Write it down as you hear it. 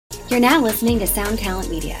You're now listening to Sound Talent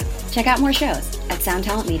Media. Check out more shows at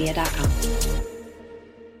soundtalentmedia.com.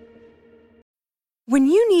 When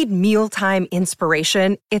you need mealtime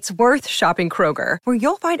inspiration, it's worth shopping Kroger, where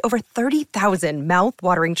you'll find over 30,000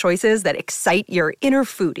 mouth-watering choices that excite your inner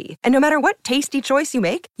foodie. And no matter what tasty choice you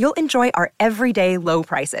make, you'll enjoy our everyday low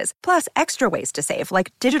prices, plus extra ways to save,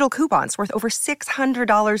 like digital coupons worth over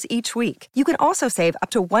 $600 each week. You can also save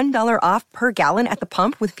up to $1 off per gallon at the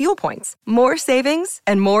pump with fuel points. More savings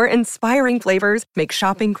and more inspiring flavors make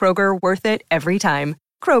shopping Kroger worth it every time.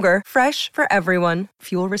 Kroger, fresh for everyone.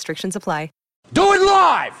 Fuel restrictions apply. Do it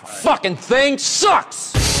live! Fucking thing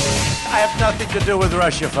sucks! I have nothing to do with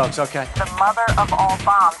Russia, folks, okay? The mother of all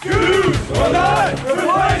bombs. You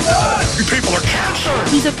people are cancer!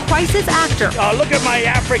 He's a crisis actor. Look at my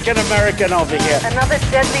African-American over here. Another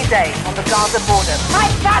deadly day on the Gaza border. I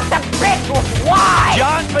thought the bitch was wide!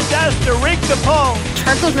 John Podesta rigged the poll.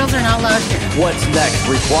 Charcoal grills are not allowed here. What's next?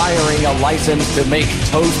 Requiring a license to make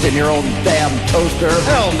toast in your own damn toaster?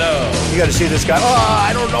 Hell no! You gotta see this guy.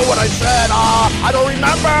 I don't know what I said. I don't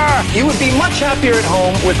remember! You would be much happier at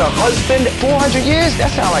home with a husband. 400 years? That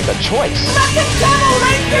sounds like a choice. Let the devil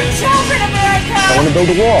rape your children, America! I want to build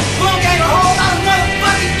a wall. We'll get a whole lot of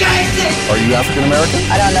motherfucking gangsters! Are you African American?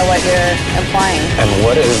 I don't know what you're implying. And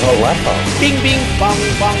what is a leper? Bing, bing, bong,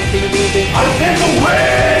 bong, bing, bing, bing. I'll take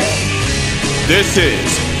away! This is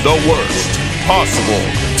The Worst Possible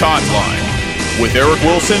Timeline with Eric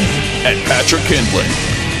Wilson and Patrick Kindley.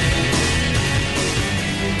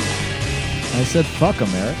 I said fuck them,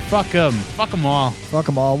 Eric. Fuck them. Fuck them all. Fuck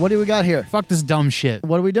them all. What do we got here? Fuck this dumb shit.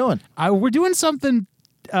 What are we doing? We're doing something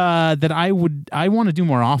that I want to do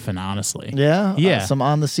more often, honestly. Yeah? Yeah. Some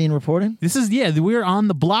on-the-scene reporting? We're on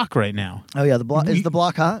the block right now. Oh, yeah. Is the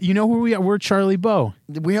block hot? You know who we are? We're Charlie Bo.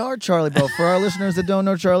 We are Charlie Bo. For our listeners that don't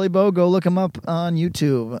know Charlie Bo, go look him up on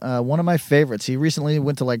YouTube. One of my favorites. He recently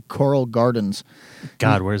went to, Coral Gardens.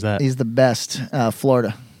 God, where's that? He's the best.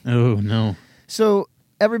 Florida. Oh, no. So...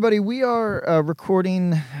 Everybody, we are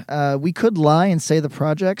recording. We could lie and say the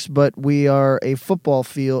projects, but we are a football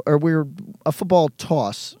field, or we're a football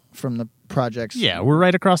toss from the projects. Yeah, we're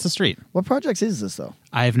right across the street. What projects is this, though?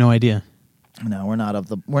 I have no idea. No, we're not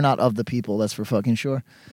of the people. That's for fucking sure.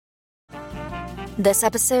 This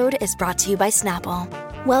episode is brought to you by Snapple.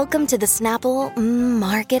 Welcome to the Snapple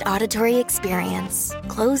Market Auditory Experience.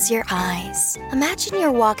 Close your eyes. Imagine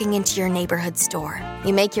you're walking into your neighborhood store.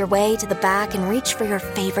 You make your way to the back and reach for your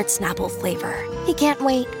favorite Snapple flavor. You can't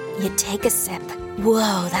wait. You take a sip.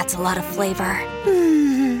 Whoa, that's a lot of flavor.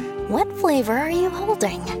 What flavor are you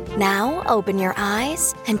holding? Now open your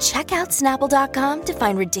eyes and check out Snapple.com to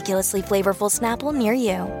find ridiculously flavorful Snapple near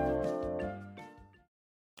you.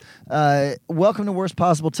 Welcome to Worst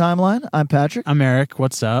Possible Timeline. I'm Patrick. I'm Eric.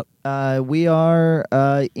 What's up? We are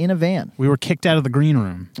in a van. We were kicked out of the green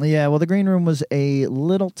room. Yeah, well, the green room was a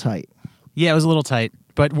little tight. Yeah, it was a little tight.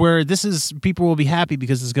 But people will be happy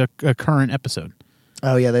because it's a current episode.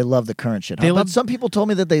 Oh, yeah, they love the current shit. But some people told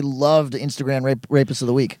me that they loved Instagram Rapist of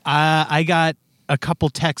the Week. I got a couple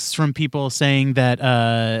texts from people saying that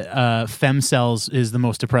FemCells is the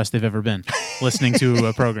most depressed they've ever been listening to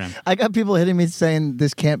a program. I got people hitting me saying,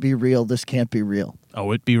 this can't be real, this can't be real.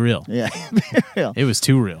 Oh, it'd be real. Yeah, it'd be real. It was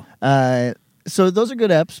too real. So those are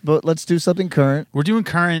good eps, but let's do something current. We're doing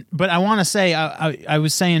current, but I want to say,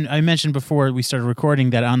 I mentioned before we started recording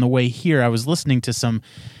that on the way here, I was listening to some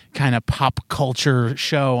kind of pop culture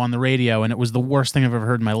show on the radio, and it was the worst thing I've ever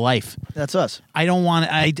heard in my life. That's us. I don't want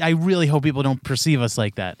to, I really hope people don't perceive us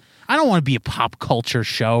like that. I don't want to be a pop culture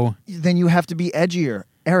show. Then you have to be edgier.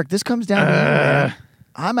 Eric, this comes down to you, man.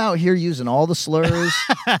 I'm out here using all the slurs.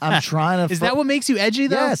 I'm trying to... Is that what makes you edgy,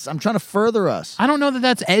 though? Yes, I'm trying to further us. I don't know that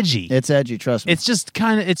that's edgy. It's edgy, trust me. It's just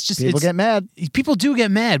kind of... People get mad. People do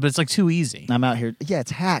get mad, but it's too easy. I'm out here... Yeah,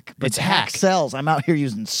 it's hack. But it's hack sells. I'm out here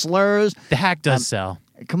using slurs. The hack does sell.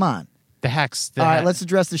 Come on. The hacks... All right, let's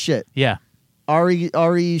address the shit. Yeah. Ari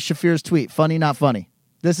Shafir's tweet, funny, not funny.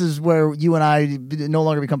 This is where you and I no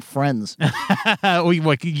longer become friends.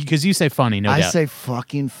 Because you say funny, no doubt. I say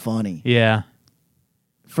fucking funny. Yeah.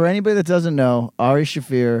 For anybody that doesn't know, Ari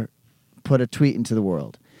Shafir put a tweet into the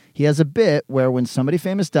world. He has a bit where when somebody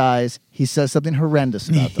famous dies, he says something horrendous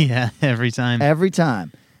about them. Yeah, every time. Every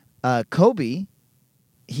time. Kobe,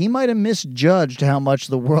 he might have misjudged how much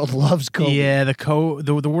the world loves Kobe. Yeah,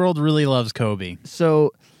 the world really loves Kobe.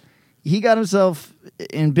 So he got himself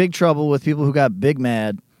in big trouble with people who got big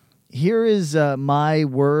mad. Here is my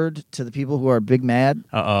word to the people who are big mad.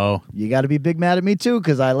 Uh-oh. You got to be big mad at me, too,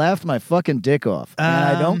 because I laughed my fucking dick off. And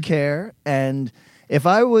I don't care. And if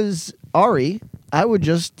I was Ari, I would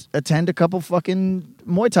just attend a couple fucking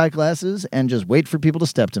Muay Thai classes and just wait for people to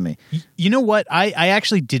step to me. You know what? I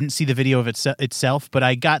actually didn't see the video of itself, but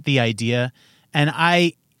I got the idea.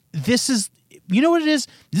 And this is, you know what it is?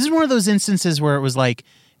 This is one of those instances where it was like,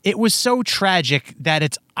 it was so tragic that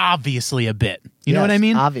it's obviously a bit. You know what I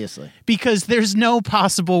mean? Obviously. Because there's no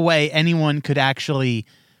possible way anyone could actually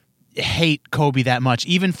hate Kobe that much,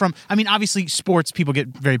 even from, I mean, obviously sports people get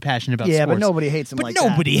very passionate about sports. Yeah, but nobody hates him like that.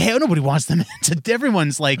 Nobody wants them to,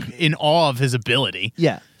 everyone's like in awe of his ability.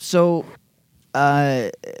 Yeah. So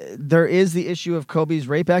there is the issue of Kobe's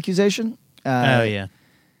rape accusation. Oh, yeah.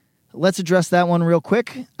 Let's address that one real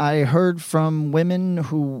quick. I heard from women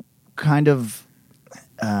who kind of,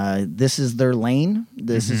 this is their lane.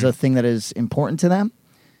 This is a thing that is important to them.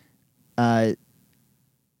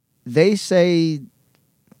 They say,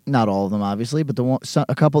 not all of them, obviously, but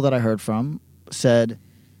a couple that I heard from said,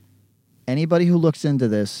 anybody who looks into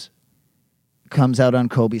this comes out on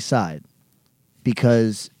Kobe's side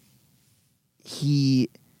because he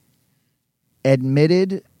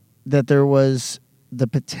admitted that there was the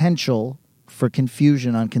potential for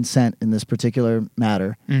confusion on consent in this particular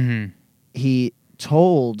matter. Mm-hmm. He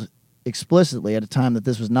told explicitly at a time that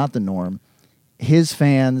this was not the norm, his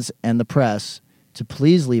fans and the press to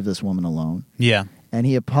please leave this woman alone. Yeah. And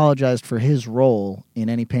he apologized for his role in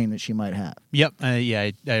any pain that she might have. Yep.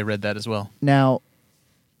 I read that as well. Now,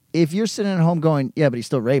 if you're sitting at home going, yeah, but he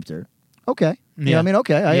still raped her. Okay. You know what I mean?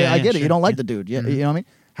 Okay. I get it. Sure. You don't like the dude. You know what I mean?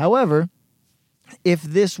 However, if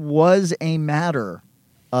this was a matter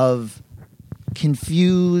of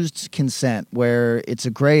confused consent where it's a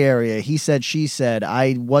gray area, he said, she said,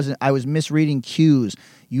 I was misreading cues,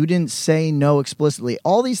 you didn't say no explicitly,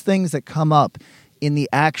 all these things that come up in the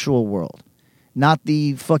actual world, not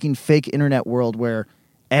the fucking fake internet world where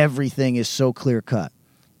everything is so clear cut.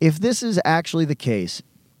 If this is actually the case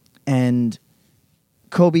and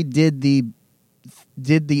Kobe did the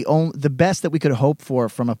best that we could hope for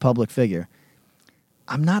from a public figure,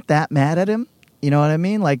 I'm not that mad at him. You know what I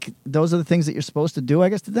mean? Like, those are the things that you're supposed to do, I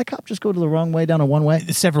guess. Did that cop just go to the wrong way down a one-way?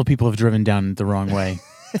 Several people have driven down the wrong way.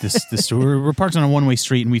 We're parked on a one-way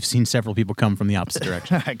street, and we've seen several people come from the opposite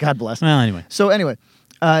direction. All right, God bless. Well, anyway. So anyway,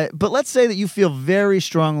 but let's say that you feel very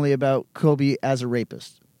strongly about Kobe as a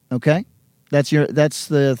rapist, okay? That's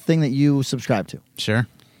the thing that you subscribe to. Sure.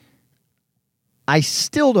 I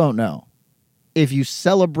still don't know if you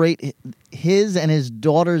celebrate his and his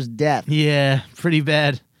daughter's death. Yeah, pretty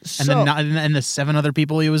bad. And the 7 other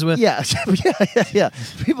people he was with? Yeah.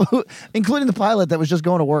 People who, including the pilot that was just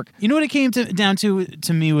going to work. You know what it came down to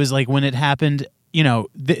me was like when it happened, you know,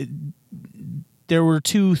 there were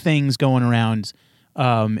 2 things going around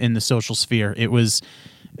in the social sphere. It was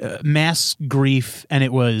mass grief, and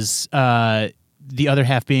it was the other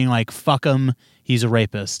half being like, fuck him, he's a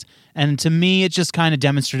rapist. And to me, it just kind of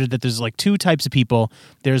demonstrated that there's like 2 types of people.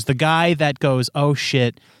 There's the guy that goes, oh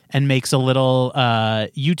shit, and makes a little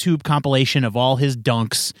YouTube compilation of all his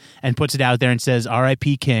dunks and puts it out there and says,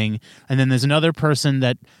 R.I.P. King. And then there's another person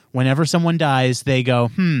that whenever someone dies, they go,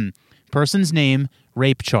 person's name,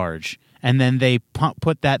 rape charge. And then they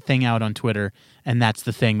put that thing out on Twitter, and that's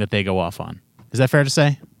the thing that they go off on. Is that fair to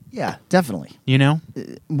say? Yeah, definitely. You know?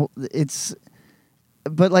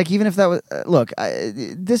 But like, even if that was, look,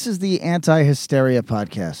 this is the anti-hysteria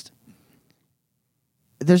podcast.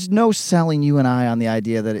 There's no selling you and I on the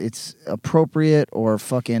idea that it's appropriate or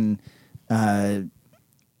fucking,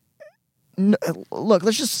 look,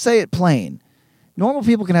 let's just say it plain. Normal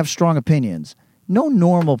people can have strong opinions. No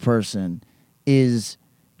normal person is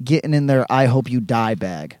getting in their I hope you die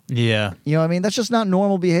bag. Yeah. You know what I mean? That's just not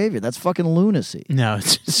normal behavior. That's fucking lunacy. No,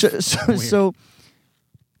 it's just so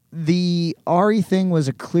the Ari thing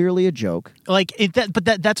was clearly a joke. Like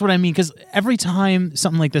that's what I mean, because every time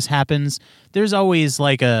something like this happens, there's always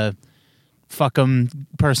like a fuck 'em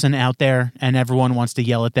person out there, and everyone wants to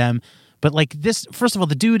yell at them. But like this, first of all,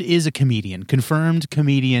 the dude is a comedian, confirmed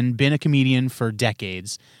comedian, been a comedian for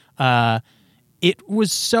decades. It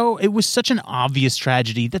was such an obvious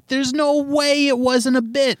tragedy that there's no way it wasn't a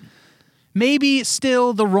bit. Maybe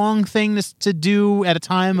still the wrong thing to do at a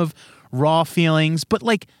time of raw feelings, but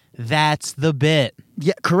like, that's the bit.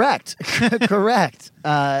 Yeah, correct. Correct.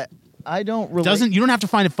 I don't relate. You don't have to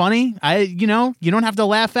find it funny. You don't have to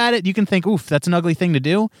laugh at it. You can think, oof, that's an ugly thing to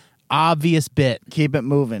do. Obvious bit. Keep it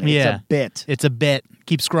moving. Yeah. It's a bit. It's a bit.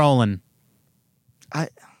 Keep scrolling.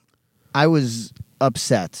 I was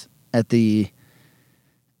upset at the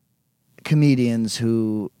comedians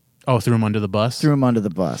who threw him under the bus? Threw him under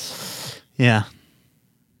the bus. Yeah.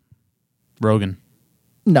 Rogan.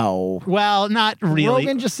 No. Well, not really.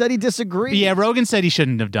 Rogan just said he disagreed. Yeah, Rogan said he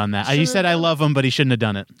shouldn't have done that. He said, I love him, but he shouldn't have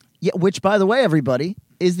done it. Yeah, which, by the way, everybody,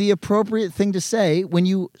 is the appropriate thing to say when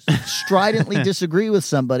you stridently disagree with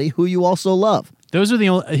somebody who you also love. Those are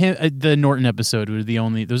the Norton episode. Those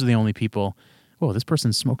are the only people. Whoa, this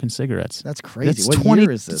person's smoking cigarettes. That's crazy. What year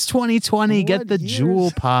is this? It's 2020. Get the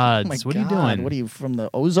Juul pods. Oh my what are you God. doing? What are you, from the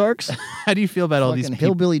Ozarks? How do you feel about all these people?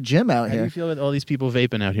 Hillbilly Jim out How do here. you feel about all these people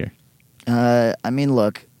vaping out here? I mean,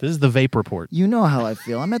 look. This is the Vape Report. You know how I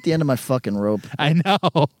feel. I'm at the end of my fucking rope. I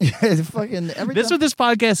know. This is what this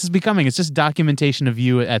podcast is becoming. It's just documentation of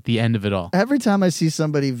you at the end of it all. Every time I see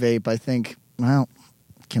somebody vape, I think, well,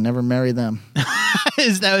 can never marry them.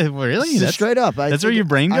 Is that really? That's straight up. That's where your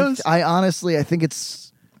brain goes? I honestly, I think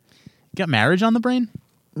it's... Got marriage on the brain?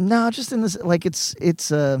 No, just in this, like it's.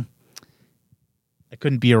 I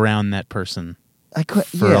couldn't be around that person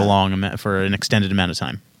for an extended amount of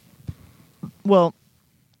time. Well,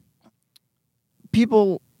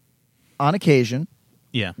 people on occasion,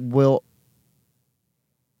 will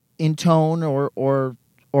intone or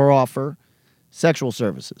offer sexual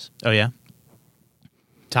services. Oh yeah,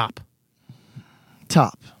 top.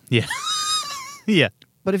 Yeah, yeah.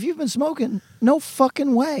 But if you've been smoking, no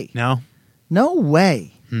fucking way. No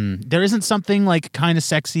way. There isn't something like kind of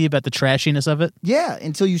sexy about the trashiness of it. Yeah,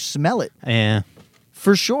 until you smell it. Yeah,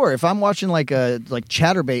 for sure. If I'm watching like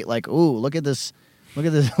Chatterbait, like, ooh, look at this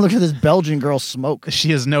Belgian girl smoke.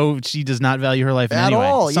 She does not value her life in any way. At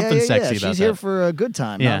all. Something sexy about that. She's here for a good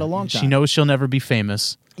time, not a long time. She knows she'll never be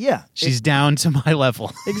famous. Yeah, she's down to my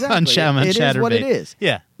level. Exactly. on Chatterbait. It is what it is.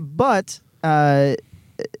 Yeah, but.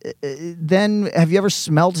 Then have you ever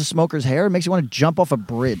smelled a smoker's hair? It makes you want to jump off a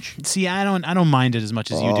bridge. See, I don't mind it as much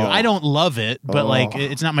as you do. I don't love it, but like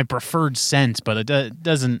it's not my preferred scent. But it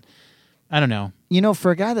doesn't. I don't know. You know, for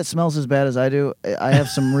a guy that smells as bad as I do, I have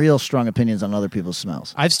some real strong opinions on other people's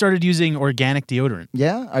smells. I've started using organic deodorant.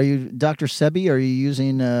 Yeah? Are you Dr. Sebi? Are you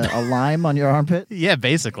using a lime on your armpit? Yeah,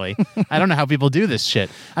 basically. I don't know how people do this shit.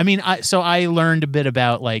 I mean, I learned a bit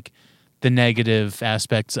about like the negative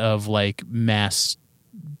aspects of like mass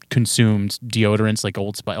consumed deodorants, like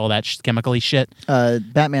Old Spice, all that chemical-y shit.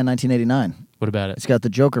 Batman 1989. What about it? It's got the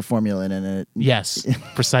Joker formula in it. Yes,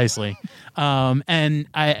 precisely. And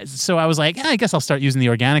I was like, I guess I'll start using the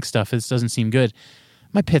organic stuff. This doesn't seem good.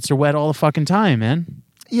 My pits are wet all the fucking time, man.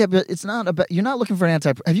 Yeah, but it's not about. You're not looking for an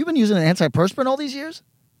have you been using an antiperspirant all these years?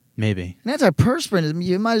 Maybe. An antiperspirant,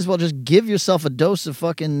 you might as well just give yourself a dose of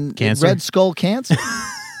fucking cancer? Red Skull cancer.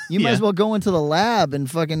 You might as well go into the lab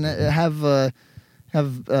and fucking have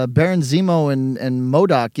Baron Zemo and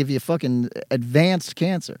MODOK give you fucking advanced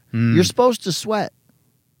cancer. You're supposed to sweat.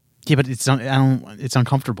 Yeah, but it's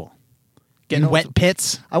uncomfortable. Getting wet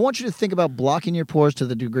pits. I want you to think about blocking your pores to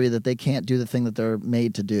the degree that they can't do the thing that they're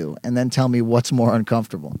made to do, and then tell me what's more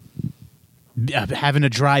uncomfortable. Having a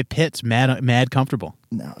dry pit's mad comfortable.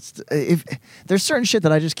 No, if there's certain shit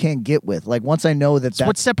that I just can't get with. Like once I know that's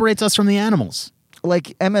what separates us from the animals.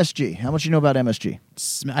 Like MSG. How much you know about MSG?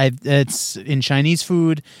 It's in Chinese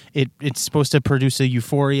food. It's supposed to produce a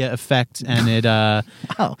euphoria effect, and it.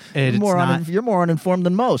 You're more uninformed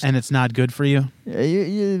than most, and it's not good for you.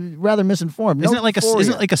 You're rather misinformed. Isn't it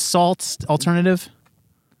like a salt alternative?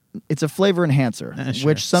 It's a flavor enhancer, sure.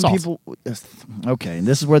 which some people. Okay, and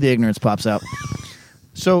this is where the ignorance pops out.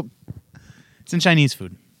 So, it's in Chinese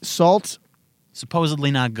food. Salt,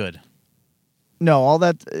 supposedly not good. No, all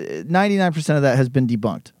that 99% of that has been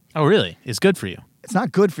debunked. Oh, really? It's good for you. It's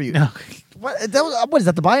not good for you. No. What is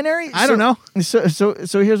that? The binary? I don't know. So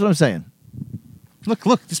here's what I'm saying. Look,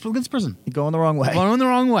 this person. You're going the wrong way. Going the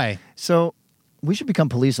wrong way. So we should become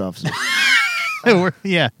police officers.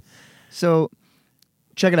 Yeah. So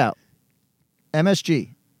check it out.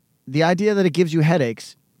 MSG. The idea that it gives you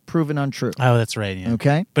headaches, proven untrue. Oh, that's right. Yeah.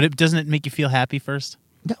 Okay. But doesn't it make you feel happy first?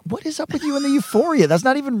 No, what is up with you and the euphoria? That's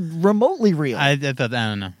not even remotely real. I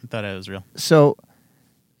don't know. I thought it was real. So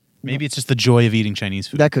maybe it's just the joy of eating Chinese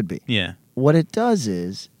food. That could be. Yeah. What it does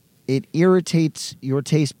is it irritates your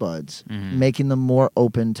taste buds, making them more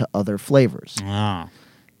open to other flavors. Ah.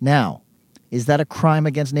 Now, is that a crime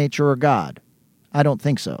against nature or God? I don't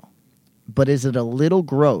think so. But is it a little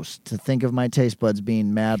gross to think of my taste buds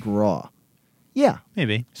being mad raw? Yeah.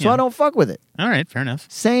 Maybe. So I don't fuck with it. All right, fair enough.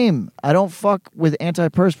 Same. I don't fuck with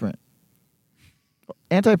antiperspirant.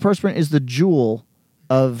 Antiperspirant is the jewel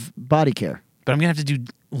of body care. But I'm going to have to do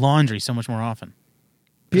laundry so much more often.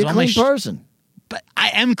 Be a clean person. But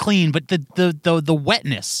I am clean, but the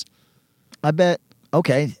wetness. I bet.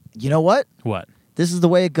 Okay, you know what? What? This is the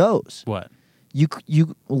way it goes. What?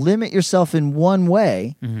 You limit yourself in one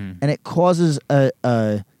way, and it causes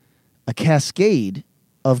a cascade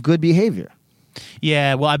of good behavior.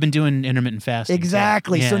 Yeah, well, I've been doing intermittent fasting.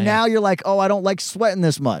 Exactly. So now you're like, oh, I don't like sweating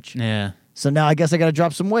this much. Yeah. So now I guess I got to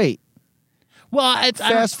drop some weight. Well,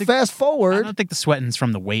 fast forward. I don't think the sweating's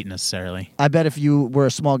from the weight necessarily. I bet if you were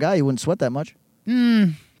a small guy, you wouldn't sweat that much.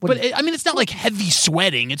 But it's not like heavy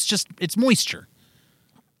sweating. It's moisture.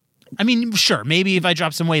 I mean, sure, maybe if I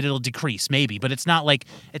drop some weight, it'll decrease, maybe. But it's not like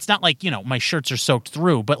my shirts are soaked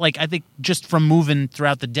through. But like I think just from moving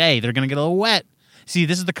throughout the day, they're gonna get a little wet. See,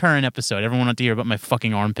 this is the current episode. Everyone wants to hear about my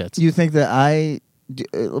fucking armpits. You think that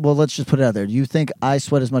well, let's just put it out there. Do you think I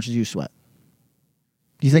sweat as much as you sweat?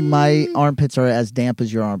 Do you think my armpits are as damp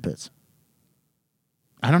as your armpits?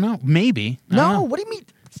 I don't know. Maybe. No. What do you mean?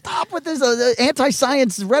 Stop with this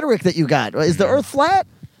anti-science rhetoric that you got. Is the Earth flat?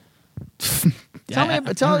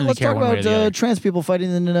 Let's talk about trans people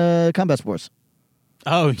fighting in combat sports.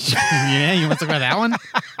 Oh, yeah? You want to talk about that one?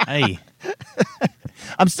 Hey.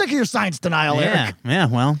 I'm sick of your science denial, Eric. Yeah,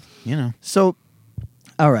 well, So,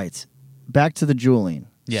 all right. Back to the juuling.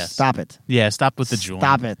 Yes. Stop it. Yeah, stop with the juuling.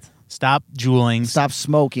 Stop it. Stop juuling. Stop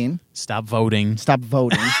smoking. Stop voting. Stop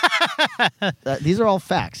voting. These are all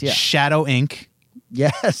facts, yeah. Shadow Inc.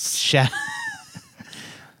 Yes.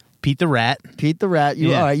 Pete the Rat. Pete the Rat. All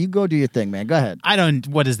right, you go do your thing, man. Go ahead.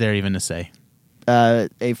 What is there even to say? A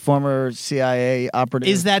former CIA operative.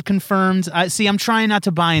 Is that confirmed? I'm trying not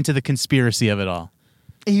to buy into the conspiracy of it all.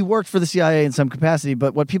 He worked for the CIA in some capacity,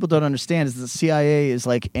 but what people don't understand is the CIA is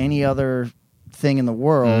like any other thing in the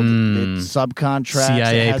world. It subcontracts.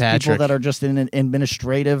 CIA it has Patrick. people that are just in an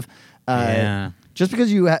administrative. Just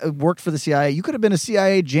because you worked for the CIA, you could have been a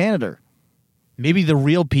CIA janitor. Maybe the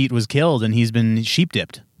real Pete was killed and he's been sheep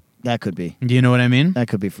dipped. That could be. Do you know what I mean? That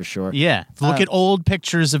could be for sure. Yeah. Look at old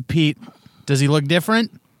pictures of Pete. Does he look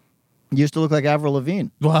different? Used to look like Avril Lavigne.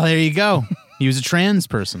 Well, there you go. He was a trans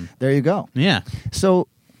person. There you go. Yeah. So,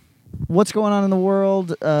 what's going on in the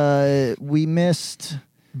world? We missed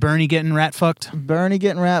Bernie getting rat fucked. Rogan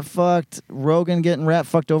getting rat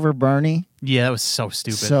fucked over Bernie. Yeah, that was so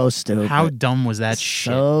stupid. So stupid. How dumb was that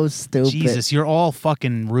shit? So stupid. Jesus, you're all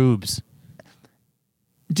fucking rubes.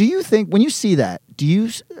 Do you think, when you see that,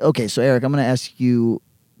 okay, so Eric, I'm going to ask you,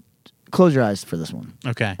 close your eyes for this one.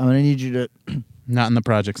 Okay. I'm going to need you to... Not in the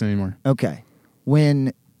projects anymore. Okay.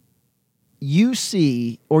 When you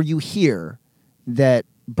see or you hear that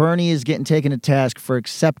Bernie is getting taken to task for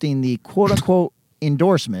accepting the quote-unquote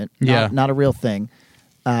endorsement, not a real thing,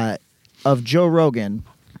 of Joe Rogan,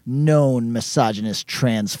 known misogynist,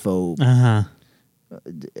 transphobe,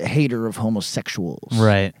 hater of homosexuals.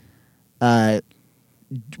 Right.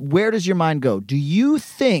 Where does your mind go? Do you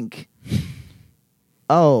think,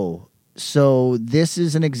 so this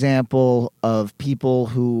is an example of people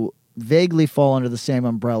who vaguely fall under the same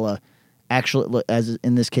umbrella, actually, as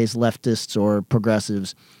in this case, leftists or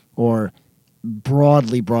progressives or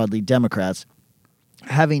broadly Democrats,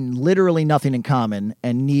 having literally nothing in common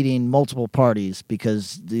and needing multiple parties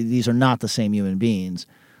because these are not the same human beings?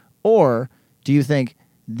 Or do you think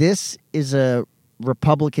this is a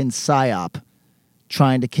Republican psyop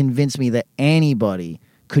trying to convince me that anybody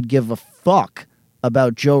could give a fuck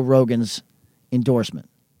about Joe Rogan's endorsement?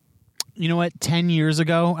 You know what? 10 years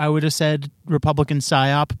ago, I would have said Republican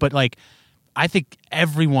psyop, but I think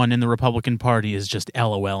everyone in the Republican Party is just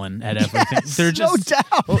LOLing at everything. Yes, they're just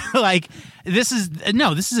no doubt. This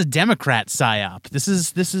is a Democrat psyop. This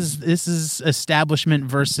is establishment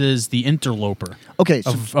versus the interloper. Okay,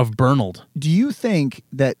 so of Bernald. Do you think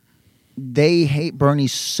that they hate Bernie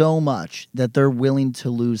so much that they're willing to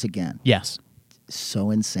lose again? Yes.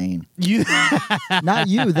 So insane. You, not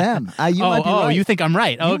you, them. You might be right. You think I'm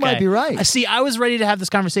right? Okay. You might be right. See, I was ready to have this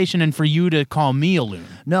conversation and for you to call me a loon.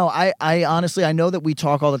 No, I honestly, I know that we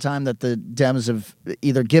talk all the time that the Dems have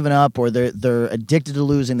either given up or they're addicted to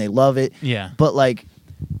losing. They love it. Yeah. But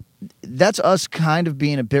that's us kind of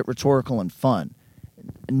being a bit rhetorical and fun.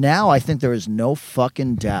 Now I think there is no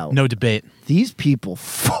fucking doubt. No debate. These people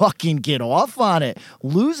fucking get off on it.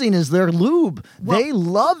 Losing is their lube. They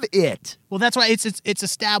love it. Well, that's why it's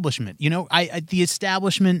establishment. You know, the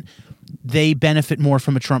establishment, they benefit more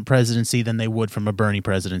from a Trump presidency than they would from a Bernie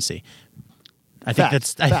presidency. I think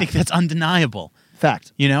that's undeniable.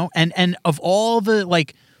 Fact. You know, and of all the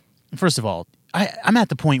first of all, I'm at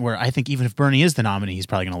the point where I think even if Bernie is the nominee, he's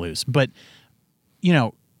probably going to lose. But you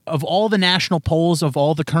know, of all the national polls of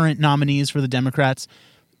all the current nominees for the Democrats,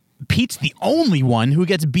 Pete's the only one who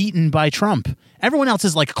gets beaten by Trump. Everyone else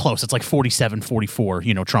is close. It's 47-44,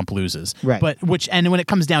 you know, Trump loses. Right. But when it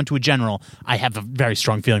comes down to a general, I have a very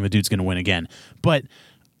strong feeling the dude's going to win again. But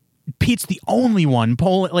Pete's the only one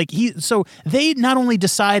so they not only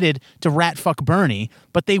decided to rat fuck Bernie,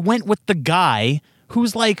 but they went with the guy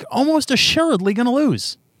who's almost assuredly going to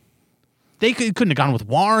lose. They couldn't have gone with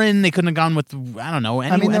Warren. They couldn't have gone with, I don't know,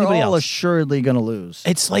 they're anybody all else. assuredly going to lose.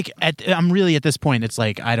 It's like, I'm really at this point, it's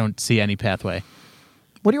like, I don't see any pathway.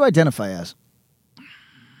 What do you identify as?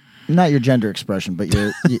 Not your gender expression, but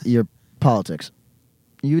your politics.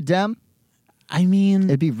 You a Dem? I mean...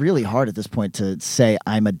 It'd be really hard at this point to say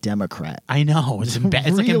I'm a Democrat. I know. It's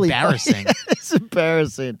like embarrassing. It's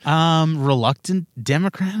embarrassing. Reluctant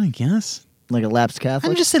Democrat, I guess. Like a lapsed Catholic?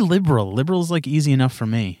 I'm just say liberal. Liberal's like easy enough for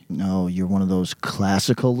me. No, you're one of those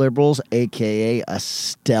classical liberals, a.k.a. a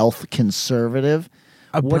stealth conservative.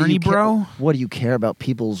 A Bernie bro? What do you care about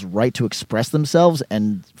people's right to express themselves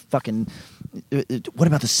and fucking... What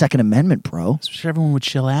about the Second Amendment, bro? I wish everyone would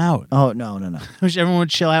chill out. Oh, no. I wish everyone would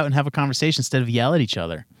chill out and have a conversation instead of yell at each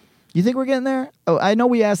other. You think we're getting there? Oh, I know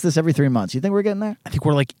we ask this every 3 months. You think we're getting there? I think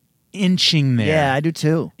we're like inching there. Yeah, I do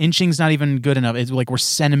too. Inching's not even good enough. It's like we're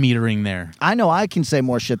centimetering there. I know I can say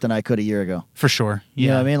more shit than I could a year ago. For sure. Yeah. You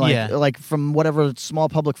know what I mean? Yeah. Like from whatever small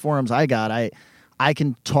public forums I got, I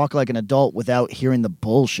can talk like an adult without hearing the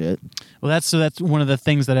bullshit. Well, that's one of the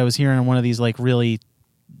things that I was hearing on one of these like really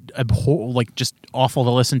like just awful to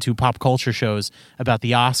listen to pop culture shows about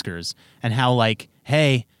the Oscars and how like,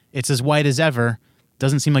 hey, it's as white as ever.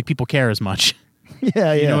 Doesn't seem like people care as much.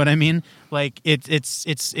 Yeah. You know what I mean? Like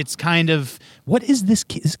it's kind of, what is this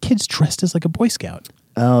kid? This kid's dressed as like a Boy Scout.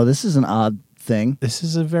 Oh, this is an odd thing. This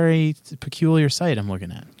is a very peculiar sight I'm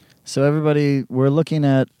looking at. So everybody, we're looking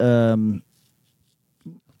at. I'm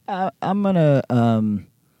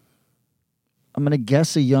gonna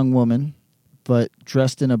guess a young woman, but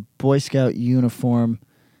dressed in a Boy Scout uniform.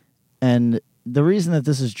 And the reason that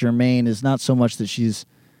this is germane is not so much that she's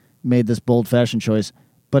made this bold fashion choice,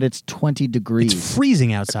 but it's 20 degrees. It's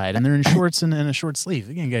freezing outside, and they're in shorts and a short sleeve.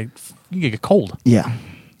 You can get cold. Yeah,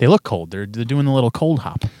 they look cold. They're doing the little cold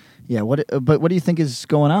hop. Yeah. But what do you think is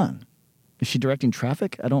going on? Is she directing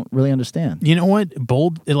traffic? I don't really understand. You know what?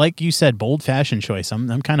 Bold, like you said, bold fashion choice.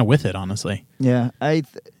 I'm kind of with it, honestly. Yeah, it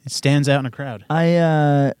stands out in a crowd.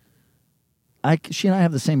 She and I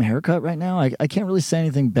have the same haircut right now. I can't really say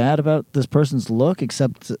anything bad about this person's look,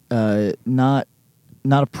 except not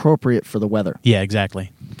appropriate for the weather. Yeah,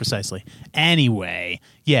 exactly, precisely. Anyway,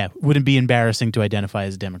 yeah, wouldn't be embarrassing to identify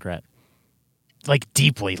as a Democrat. Like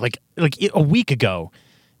deeply, like a week ago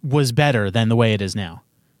was better than the way it is now.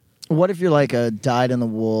 What if you're like a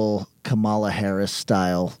dyed-in-the-wool Kamala Harris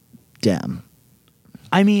style Dem?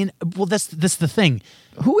 I mean, well, that's the thing.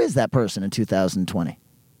 Who is that person in 2020?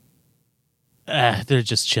 They're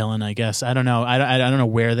just chilling, I guess. I don't know. I don't know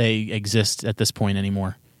where they exist at this point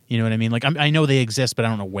anymore. You know what I mean? Like I know they exist, but I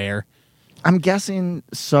don't know where. I'm guessing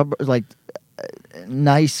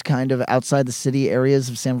nice kind of outside the city areas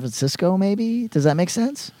of San Francisco. Maybe, does that make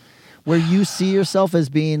sense? Where you see yourself as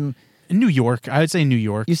being. New York, I would say New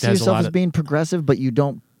York. You see yourself as being progressive, but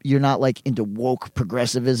you're not like into woke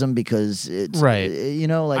progressivism because it's right. You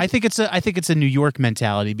know, like I think it's a New York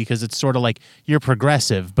mentality because it's sort of like you're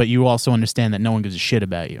progressive, but you also understand that no one gives a shit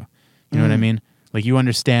about you. You know what I mean? Like you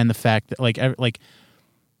understand the fact that like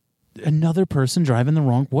another person driving the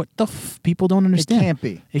wrong. What the people don't understand?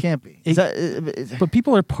 It can't be. But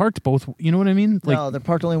people are parked both. You know what I mean? Like, no, they're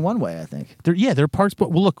parked only one way. I think. They're parked.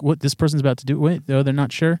 But well, look what this person's about to do. Wait, they're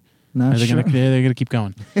not sure. Not sure. They're gonna keep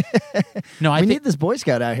going. No, we need this Boy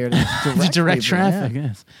Scout out here to direct traffic.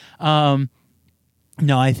 Yeah. Yes.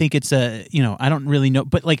 No, I think it's I don't really know,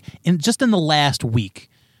 but like in the last week,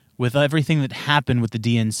 with everything that happened with the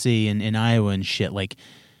DNC in Iowa and shit, like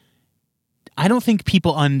I don't think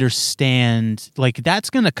people understand. Like that's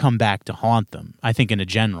gonna come back to haunt them. I think in a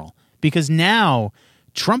general, because now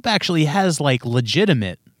Trump actually has like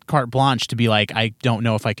legitimate carte blanche to be like, I don't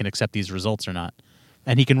know if I can accept these results or not.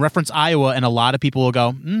 And he can reference Iowa, and a lot of people will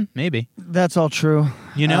go, maybe. That's all true.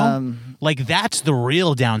 You know? Like, that's the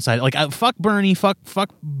real downside. Like, fuck Bernie, fuck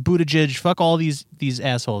Buttigieg, fuck all these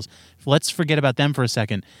assholes. Let's forget about them for a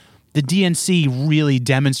second. The DNC really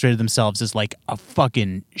demonstrated themselves as, like, a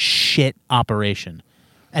fucking shit operation.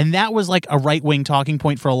 And that was, like, a right-wing talking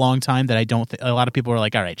point for a long time that I don't think... A lot of people were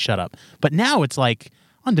like, all right, shut up. But now it's, like,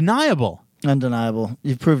 undeniable. Undeniable.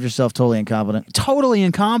 You've proved yourself totally incompetent. Totally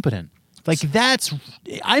incompetent. Like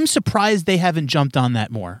I'm surprised they haven't jumped on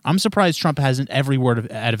that more. I'm surprised Trump hasn't, every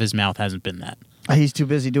word out of his mouth hasn't been that. He's too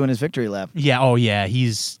busy doing his victory lap. Yeah, oh yeah,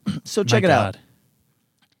 he's... So check it out.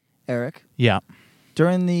 Eric. Yeah.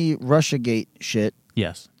 During the Russiagate shit.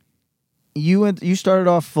 Yes. You started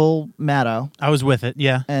off full Maddow. I was with it,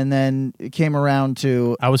 yeah. And then it came around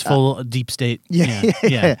to... I was full deep state.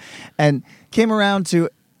 Yeah. And came around to...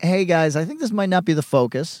 Hey guys, I think this might not be the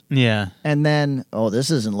focus. Yeah. And then, this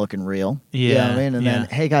isn't looking real. Yeah. You know what I mean? And then,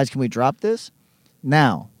 hey guys, can we drop this?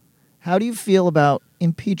 Now, how do you feel about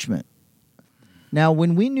impeachment? Now,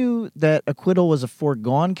 when we knew that acquittal was a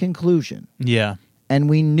foregone conclusion, Yeah. and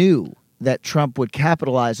we knew that Trump would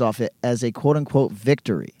capitalize off it as a quote-unquote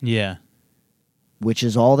victory, Yeah. which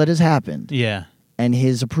is all that has happened, Yeah. and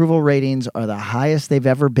his approval ratings are the highest they've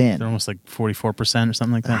ever been. They're almost like 44% or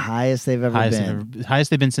something like The that. highest they've ever been.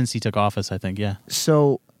 Highest they've been since he took office, I think, yeah.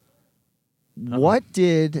 So, what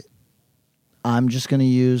did, I'm just going to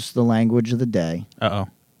use the language of the day, Uh-oh.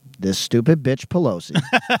 this stupid bitch Pelosi,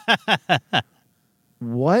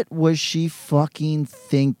 what was she fucking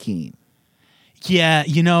thinking? Yeah,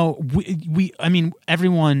 I mean,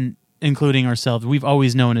 everyone, including ourselves, we've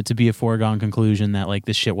always known it to be a foregone conclusion that, like,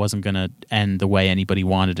 this shit wasn't going to end the way anybody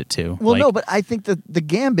wanted it to. Well, like, no, but I think that the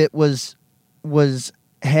gambit was,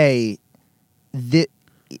 hey,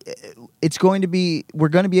 it's going to be, we're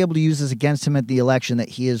going to be able to use this against him at the election, that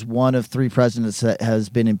he is one of 3 presidents that has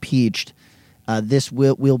been impeached.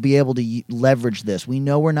 We'll be able to leverage this. We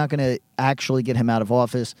know we're not going to actually get him out of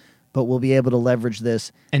office, but we'll be able to leverage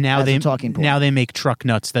this. And now as a talking point. Now they make truck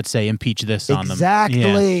nuts that say impeach this on them.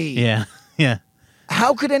 Exactly. Yeah.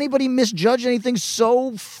 How could anybody misjudge anything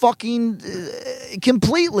so fucking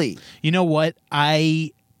completely? You know what?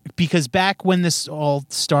 Because back when this all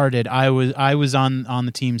started, I was on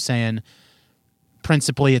the team saying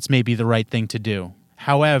principally it's maybe the right thing to do.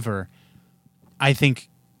 However, I think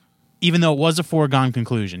even though it was a foregone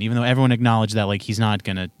conclusion, even though everyone acknowledged that, like,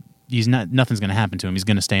 nothing's gonna happen to him, he's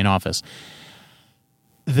gonna stay in office,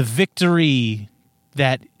 the victory,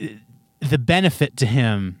 that the benefit to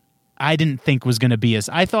him, I didn't think was gonna be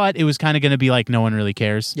I thought it was kind of gonna be like no one really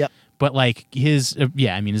cares. Yep. But like his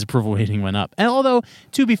approval rating went up. And although,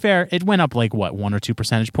 to be fair, it went up like 1 or 2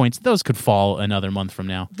 percentage points. Those could fall another month from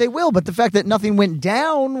now. They will, but the fact that nothing went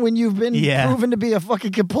down when you've been proven to be a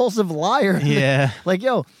fucking compulsive liar. Yeah. Like,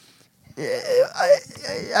 yo,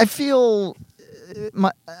 I feel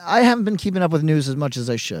I haven't been keeping up with news as much as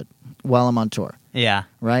I should while I'm on tour. Yeah.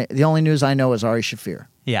 Right? The only news I know is Ari Shaffir.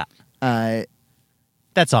 Yeah.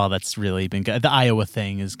 That's all that's really been good. The Iowa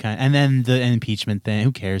thing is and then the impeachment thing.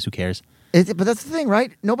 Who cares? But that's the thing,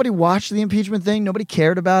 right? Nobody watched the impeachment thing. Nobody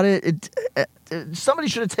cared about it. Somebody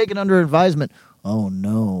should have taken under advisement. Oh,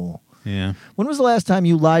 no. Yeah. When was the last time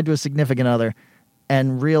you lied to a significant other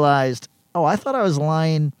and realized, oh, I thought I was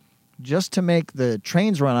lying just to make the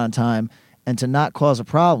trains run on time and to not cause a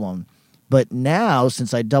problem. But now,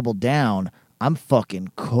 since I doubled down, I'm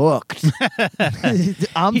fucking cooked.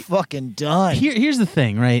 I'm fucking done. Here's the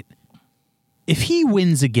thing, right? If he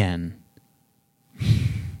wins again,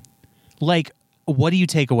 like, what do you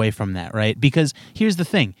take away from that, right? Because here's the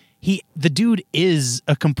thing. The dude is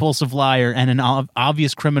a compulsive liar and an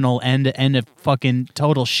obvious criminal and a fucking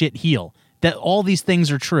total shit heel. That all these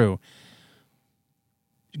things are true.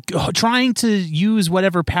 Trying to use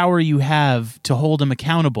whatever power you have to hold him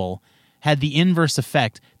accountable had the inverse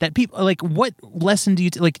effect that people, like, what lesson do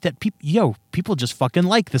you that people just fucking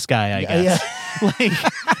like this guy, I guess. Yeah.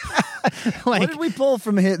 like what did we pull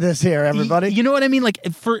from this here, everybody? You know what I mean? Like,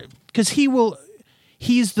 because he's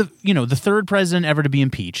the the 3rd president ever to be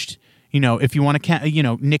impeached. If you want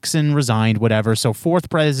to Nixon resigned, whatever. So 4th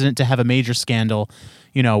president to have a major scandal,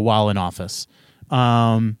 while in office.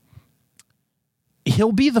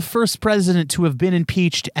 He'll be the first president to have been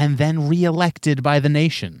impeached and then reelected by the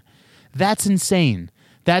nation. That's insane.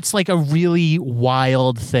 That's like a really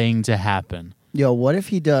wild thing to happen. Yo, what if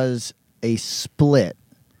he does a split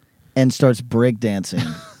and starts breakdancing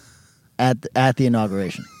at the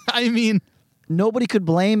inauguration? I mean, nobody could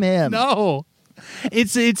blame him. No.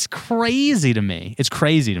 It's crazy to me. It's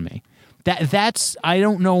crazy to me. That's I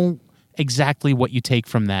don't know exactly what you take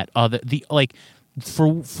from that.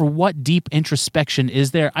 For what deep introspection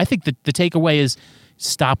is there? I think the takeaway is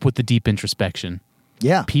stop with the deep introspection.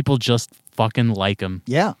 Yeah. People just fucking like him.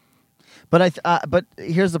 Yeah. But but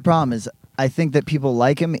here's the problem is I think that people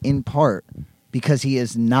like him in part because he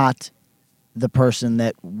is not the person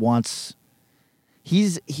that wants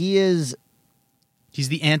he's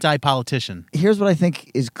the anti-politician. Here's what I think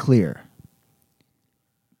is clear.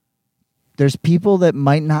 There's people that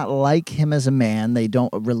might not like him as a man. They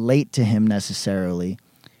don't relate to him necessarily,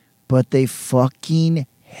 but they fucking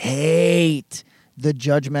hate the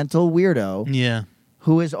judgmental weirdo. Yeah.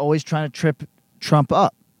 Who is always trying to trip Trump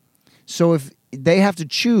up. So if they have to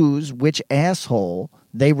choose which asshole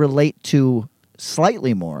they relate to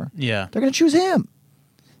slightly more, they're going to choose him.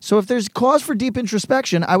 So if there's cause for deep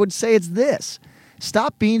introspection, I would say it's this.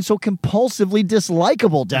 Stop being so compulsively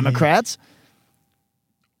dislikable, Democrats.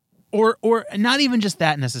 Or not even just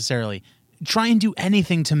that necessarily. Try and do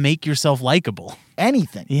anything to make yourself likable.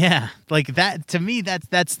 Anything. Yeah. Like that, to me,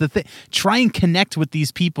 that's the thing. Try and connect with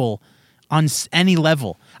these people on any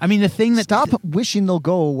level. I mean, the thing that Stop wishing they'll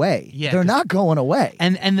go away. Yeah, they're not going away.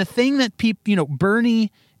 And the thing that people,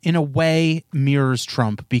 Bernie in a way mirrors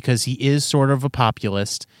Trump because he is sort of a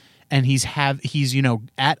populist, and he's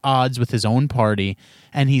at odds with his own party,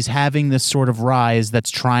 and he's having this sort of rise that's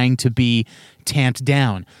trying to be tamped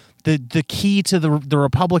down. The key to the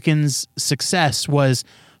Republicans' success was,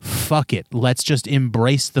 fuck it, let's just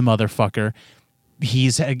embrace the motherfucker.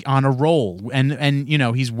 He's on a roll, and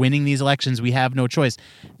he's winning these elections. We have no choice.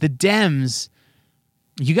 The Dems,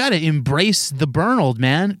 you got to embrace the Bernald,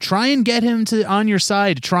 man. Try and get him on your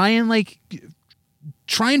side. Try and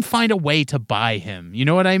find a way to buy him. You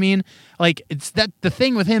know what I mean? Like, it's that the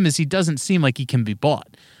thing with him is he doesn't seem like he can be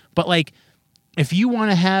bought. But like, if you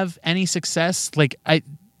want to have any success, like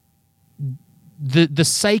the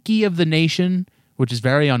psyche of the nation, which is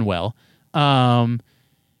very unwell,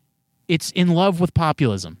 it's in love with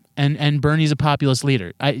populism, and Bernie's a populist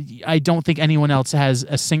leader. I don't think anyone else has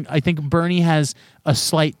I think Bernie has a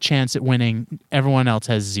slight chance at winning. Everyone else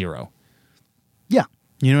has zero. Yeah.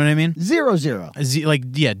 You know what I mean?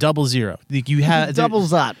 0-0. Double zero. Like you have double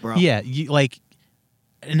zot, bro. Yeah,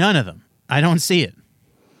 none of them. I don't see it.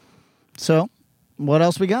 So, what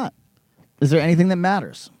else we got? Is there anything that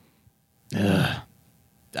matters?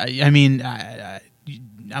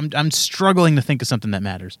 I'm struggling to think of something that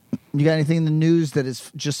matters. You got anything in the news that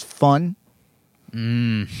is just fun?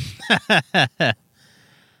 I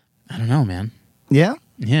don't know, man. Yeah?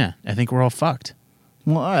 Yeah, I think we're all fucked.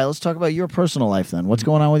 Well, all right, let's talk about your personal life then. What's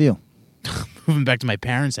going on with you? Moving back to my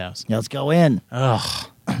parents' house. Yeah, let's go in. Ugh.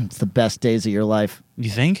 It's the best days of your life. You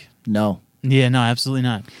think? No. Yeah, no, absolutely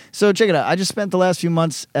not. So check it out. I just spent the last few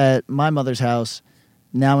months at my mother's house.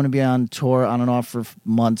 Now I'm going to be on tour on and off for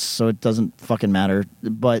months, so it doesn't fucking matter.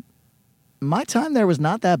 But my time there was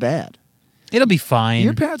not that bad. It'll be fine.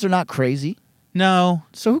 Your parents are not crazy. No.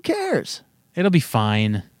 So who cares? It'll be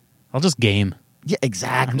fine. I'll just game. Yeah,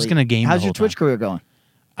 exactly. I'm just going to game. How's your Twitch career going?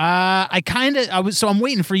 I'm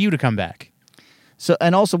waiting for you to come back. So,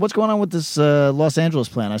 and also, what's going on with this Los Angeles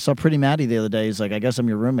plan? I saw Pretty Matty the other day. He's like, I guess I'm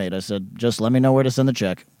your roommate. I said, just let me know where to send the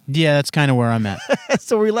check. Yeah, that's kind of where I'm at.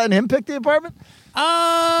 So we're letting him pick the apartment?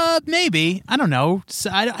 Maybe. I don't know.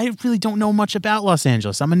 I really don't know much about Los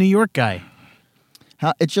Angeles. I'm a New York guy.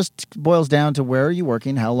 It just boils down to where are you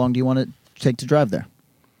working? How long do you want it to take to drive there?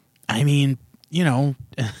 I mean, I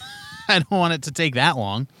don't want it to take that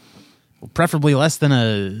long. Preferably less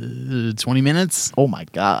than 20 minutes. Oh, my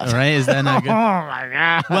God. All right? Is that not good? Oh, my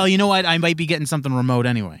God. Well, you know what? I might be getting something remote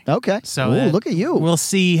anyway. Okay. So look at you. We'll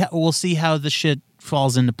see how the shit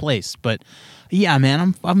falls into place. But, yeah,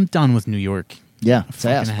 man, I'm done with New York. Yeah. I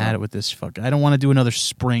fucking had it with this fuck. I don't want to do another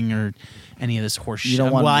spring or any of this horse shit.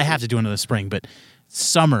 Well, I have to do another spring, but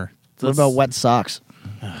summer. What about wet socks?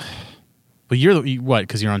 But you're what?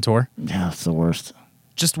 Because you're on tour? Yeah, it's the worst.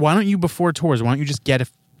 Just why don't you before tours? Why don't you just get a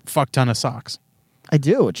fuck ton of socks? I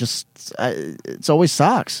do. It's always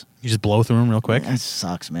socks. You just blow through them real quick. It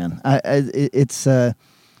sucks, man. It's. Why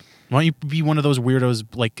don't you be one of those weirdos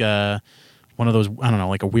like one of those I don't know,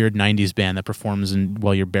 like a weird '90s band that performs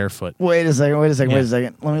while you're barefoot? Wait a second.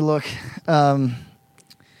 Let me look.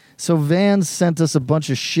 So Vans sent us a bunch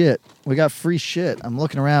of shit. We got free shit. I'm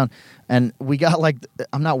looking around, and we got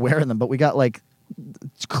I'm not wearing them, but we got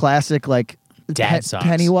classic dad socks.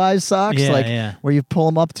 Pennywise socks, where you pull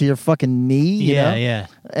them up to your fucking knee. You know? Yeah.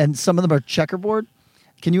 And some of them are checkerboard.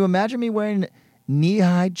 Can you imagine me wearing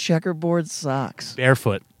knee-high checkerboard socks?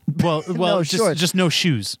 Barefoot. Well, No, shorts. just no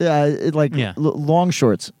shoes. Yeah, long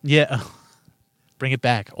shorts. Yeah. Bring it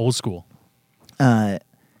back. Old school.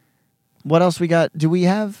 What else we got? Do we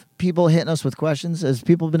have people hitting us with questions? Has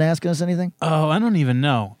people been asking us anything? Oh, I don't even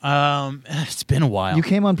know. It's been a while. You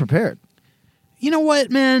came unprepared. You know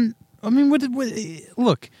what, man? I mean,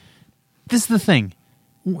 look, this is the thing.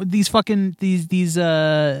 These fucking these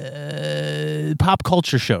pop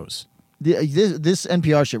culture shows. This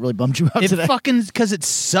NPR shit really bummed you out today. It fucking because it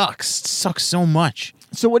sucks. It sucks so much.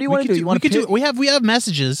 So what do you want to do? You want to we have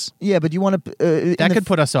messages. Yeah, but you want to that could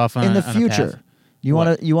put us off on in the on future. a path. You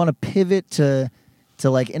want to pivot to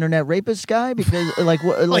internet rapist guy because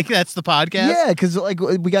like that's the podcast. Yeah, because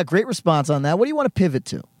we got great response on that. What do you want to pivot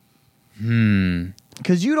to?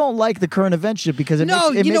 Because you don't like the current event shit because it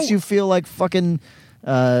makes you feel like fucking.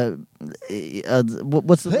 What's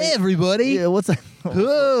the hey everybody? Yeah, what's that?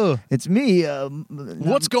 Oh, it's me.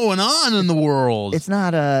 What's going on in the world? It's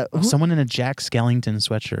not someone in a Jack Skellington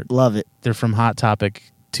sweatshirt. Love it. They're from Hot Topic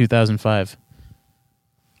 2005.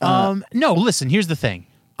 No, listen. Here's the thing.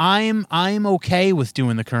 I'm okay with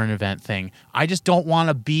doing the current event thing. I just don't want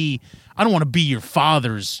to be. I don't want to be your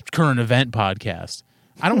father's current event podcast.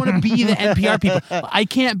 I don't want to be the NPR people. I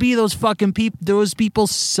can't be those fucking people. Those people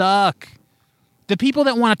suck. The people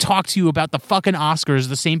that want to talk to you about the fucking Oscars,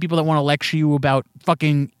 the same people that want to lecture you about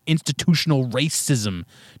fucking institutional racism.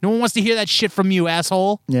 No one wants to hear that shit from you,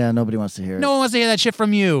 asshole. Yeah, nobody wants to hear it. No one wants to hear that shit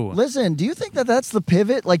from you. Listen, do you think that that's the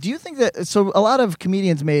pivot? Like, do you think that... So a lot of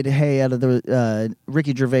comedians made hay out of the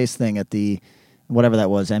Ricky Gervais thing at the, whatever that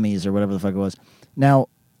was, Emmys or whatever the fuck it was. Now,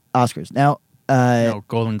 Oscars. Now... no,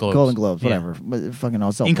 Golden Globes. Golden Globes, whatever. Yeah. Fucking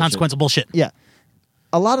all inconsequential bullshit. Yeah.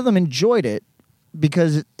 A lot of them enjoyed it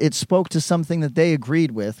because it spoke to something that they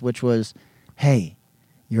agreed with, which was, hey,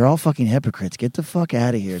 you're all fucking hypocrites. Get the fuck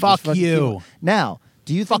out of here. Fuck you. Now,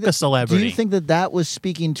 do you think a celebrity. Do you think that was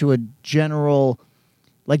speaking to a general...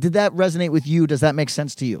 Like, did that resonate with you? Does that make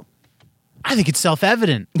sense to you? I think it's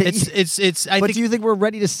self-evident. It's. But do you think we're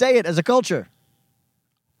ready to say it as a culture?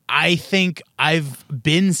 I think I've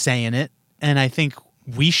been saying it, and I think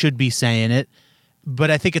we should be saying it,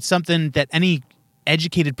 but I think it's something that any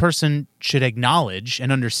educated person should acknowledge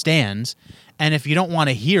and understand, and if you don't want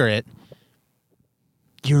to hear it,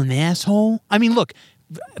 you're an asshole. I mean, look,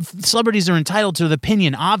 celebrities are entitled to the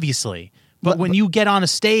opinion, obviously, but when you get on a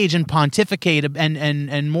stage and pontificate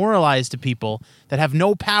and moralize to people that have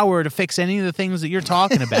no power to fix any of the things that you're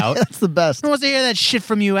talking about... That's the best. No one wants to hear that shit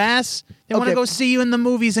from you, ass. They want to go see you in the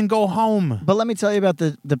movies and go home. But let me tell you about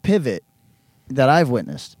the pivot that I've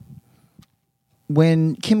witnessed.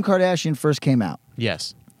 When Kim Kardashian first came out,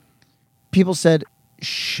 yes, people said,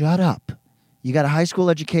 shut up. You got a high school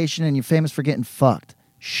education and you're famous for getting fucked.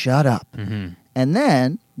 Shut up. Mm-hmm. And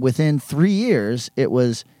then, within 3 years, it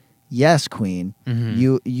was, yes, queen,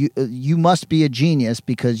 you must be a genius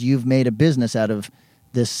because you've made a business out of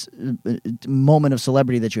this moment of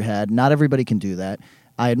celebrity that you had. Not everybody can do that.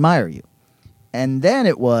 I admire you. And then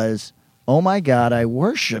it was, oh my God, I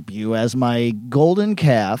worship you as my golden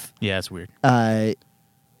calf. Yeah, it's weird.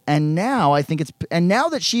 And now I think now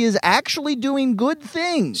that she is actually doing good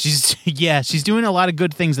things. She's doing a lot of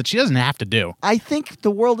good things that she doesn't have to do. I think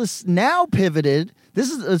the world is now pivoted. This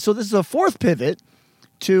is a fourth pivot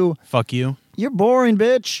to fuck you. You're boring,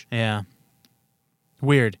 bitch. Yeah.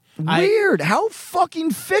 Weird. How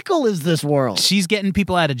fucking fickle is this world? She's getting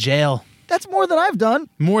people out of jail. That's more than I've done.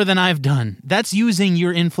 More than I've done. That's using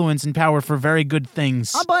your influence and power for very good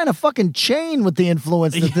things. I'm buying a fucking chain with the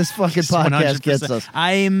influence that this fucking podcast 100%. gets us.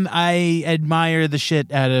 I admire the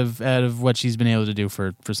shit out of what she's been able to do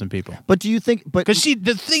for some people. But do you think? Because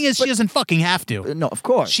the thing is, she doesn't fucking have to. No, of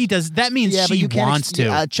course she does. That means she wants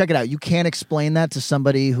to. Check it out. You can't explain that to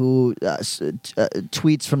somebody who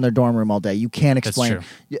tweets from their dorm room all day. You can't explain.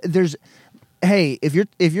 That's true. Hey, if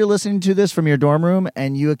you're listening to this from your dorm room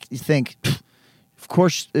and you think, of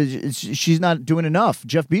course, she's not doing enough.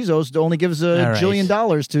 Jeff Bezos only gives $1 billion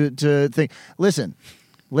to think. Listen.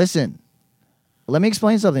 Let me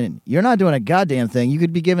explain something. You're not doing a goddamn thing. You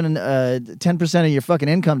could be giving 10% of your fucking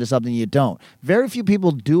income to something you don't. Very few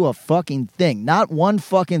people do a fucking thing. Not one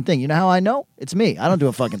fucking thing. You know how I know? It's me. I don't do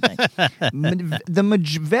a fucking thing.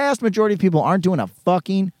 The vast majority of people aren't doing a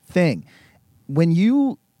fucking thing. When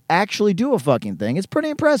you actually do a fucking thing, it's pretty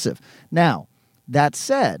impressive. Now, that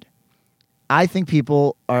said, I think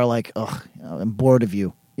people are like, ugh, I'm bored of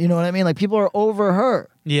you. You know what I mean? Like, people are over her.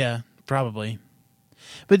 Yeah, probably.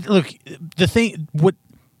 But look,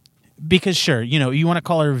 because sure, you want to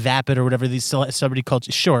call her vapid or whatever, these celebrity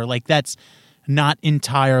culture, sure, like that's not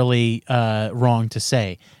entirely wrong to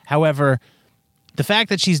say. However, the fact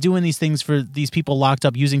that she's doing these things for these people locked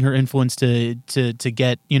up, using her influence to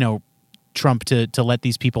get, Trump to let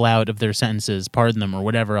these people out of their sentences, pardon them or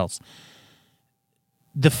whatever else.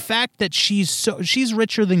 The fact that she's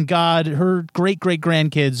richer than God, her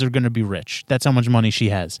great-great-grandkids are going to be rich. That's how much money she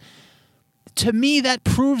has. To me, that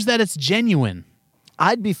proves that it's genuine.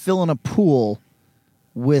 I'd be filling a pool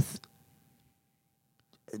with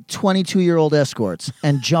 22-year-old escorts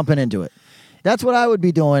and jumping into it. That's what I would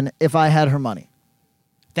be doing if I had her money.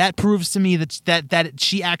 That proves to me that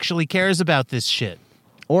she actually cares about this shit.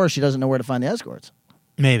 Or she doesn't know where to find the escorts.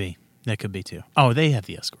 Maybe. That could be too. Oh, they have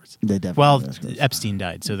the escorts. They definitely have the escorts. Epstein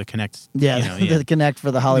died, so the Connect... Yeah, the Connect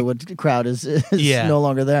for the Hollywood crowd is no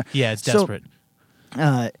longer there. Yeah, it's desperate.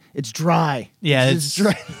 It's dry. Yeah, it's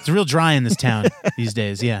dry. It's real dry in this town these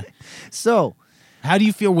days, yeah. So... How do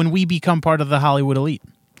you feel when we become part of the Hollywood elite?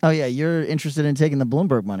 Oh, yeah, you're interested in taking the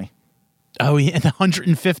Bloomberg money. Oh, yeah, the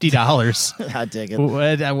 $150. I'd take it.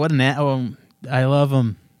 What an... I love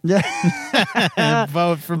him. Yeah.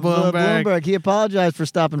 Vote for Bloomberg. He apologized for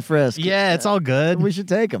stop and frisk. Yeah, it's all good. We should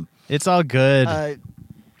take him. It's all good.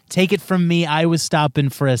 Take it from me. I was stop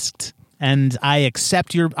and frisked, and I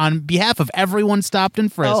accept on behalf of everyone stopped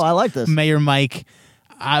and frisked. Oh, I like this. Mayor Mike,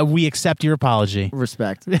 We accept your apology.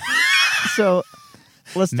 Respect. So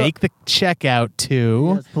let's make the check out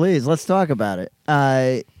to. Yes, please. Let's talk about it.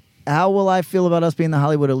 How will I feel about us being the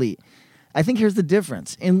Hollywood elite? I think here's the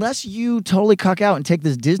difference. Unless you totally cuck out and take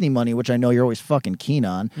this Disney money, which I know you're always fucking keen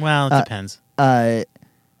on. Well, it depends. I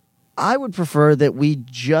would prefer that we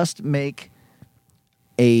just make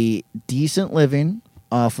a decent living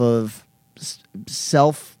off of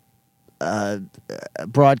self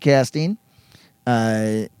broadcasting,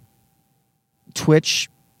 Twitch,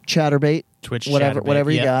 Chatterbait,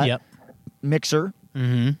 whatever you got, Mixer,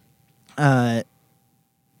 and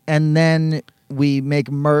then we make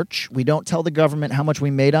merch. We don't tell the government how much we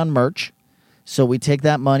made on merch, so we take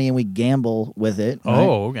that money and we gamble with it. Right?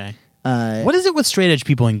 Oh, okay. What is it with straight edge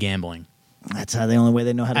people and gambling? That's the only way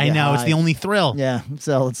they know how to get high. It's the only thrill. Yeah,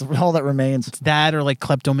 so it's all that remains. It's that or like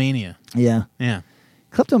kleptomania. Yeah. Yeah.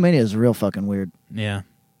 Kleptomania is real fucking weird. Yeah.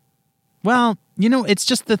 Well, it's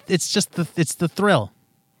the thrill.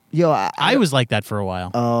 Yo, I was like that for a while.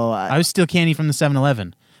 Oh, I was steal candy from the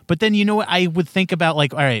 7-Eleven. But then you know what? I would think about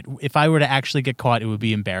like, all right, if I were to actually get caught, it would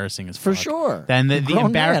be embarrassing as fuck. For sure. Then the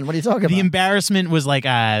man, what are you talking about? The embarrassment was like,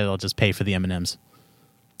 I'll just pay for the M&Ms.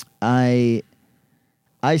 I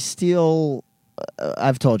steal.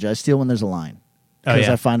 I've told you, I steal when there's a line because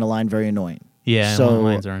I find a line very annoying. Yeah, so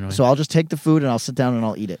lines are annoying. So I'll just take the food and I'll sit down and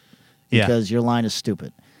I'll eat it because your line is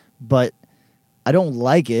stupid. But I don't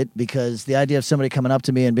like it because the idea of somebody coming up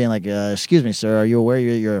to me and being like, "Excuse me, sir, are you aware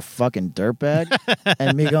you're a fucking dirtbag?"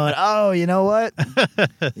 and me going, "Oh, you know what?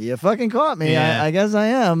 You fucking caught me. Yeah. I guess I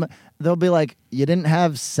am." They'll be like, "You didn't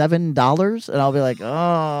have $7?" And I'll be like,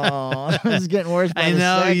 "Oh, this is getting worse." By I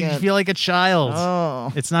know the you second. feel like a child.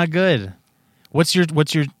 Oh, it's not good. What's your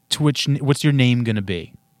Twitch? What's your name gonna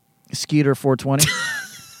be? Skeeter 420.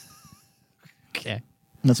 Okay,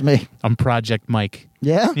 that's me. I'm Project Mike.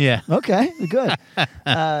 Yeah? Yeah. Okay, good.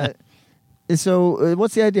 So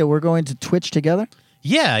what's the idea? We're going to Twitch together?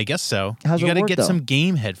 Yeah, I guess so. How's you it got to work, get though? some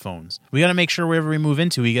game headphones. We got to make sure wherever we move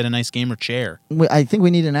into, we get a nice gamer chair. I think we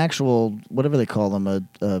need an actual, whatever they call them,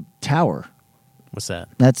 a tower. What's that?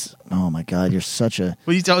 That's, oh my God, you're such a...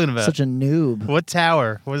 What are you talking about? Such a noob. What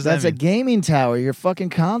tower? What does That's that mean? a gaming tower, your fucking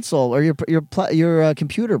console, or your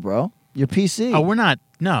computer, bro. Your PC. Oh, we're not.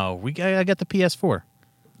 No, I got the PS4.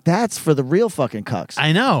 That's for the real fucking cucks.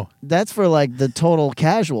 I know. That's for like the total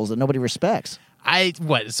casuals that nobody respects.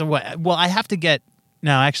 So what? Well, I have to get...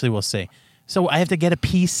 No, actually, we'll see. So I have to get a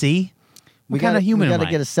PC? What kind of human we am I? We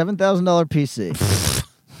got to get a $7,000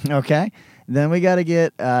 PC. Okay? Then we got to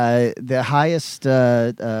get the highest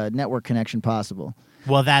network connection possible.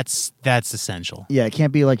 Well, that's essential. Yeah, it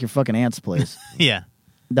can't be like your fucking aunt's place. Yeah.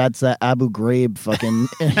 That's that Abu Ghraib fucking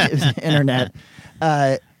internet.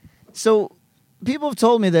 So people have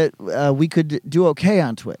told me that we could do okay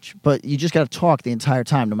on Twitch, but you just got to talk the entire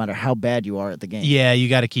time, no matter how bad you are at the game. Yeah, you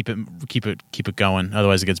got to keep it going.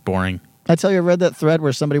 Otherwise, it gets boring. I tell you, I read that thread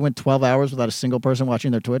where somebody went 12 hours without a single person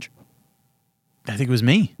watching their Twitch. I think it was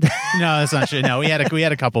me. No, that's not true. No, we had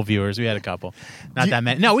a couple viewers. We had a couple, not that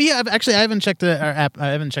many. No, we have actually. I haven't checked the app. I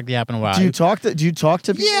haven't checked the app in a while. Do you talk to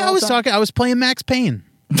people? Yeah, I was talking. I was playing Max Payne.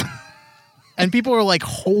 And people were like,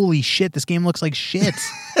 "Holy shit, this game looks like shit."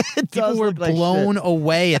 People were blown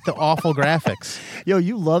away at the awful graphics. Yo,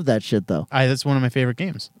 you love that shit, though. That's one of my favorite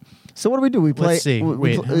games. So what do? We play. Let's see.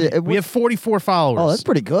 We have 44 followers. Oh, that's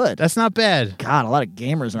pretty good. That's not bad. God, a lot of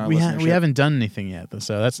gamers in our listenership. We haven't done anything yet,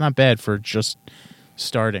 so that's not bad for just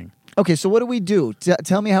starting. Okay, so what do we do?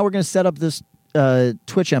 Tell me how we're going to set up this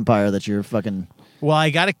Twitch empire that you're fucking...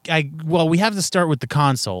 Well, we have to start with the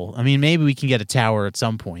console. I mean, maybe we can get a tower at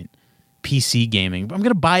some point. PC gaming. I'm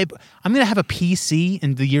gonna have a PC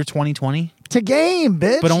in the year 2020 to game,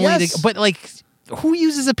 bitch. But only but like, who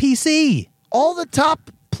uses a PC? All the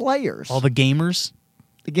top players. All the gamers.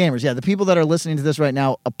 The gamers, yeah. The people that are listening to this right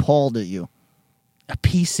now appalled at you. A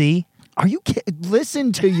PC? Are you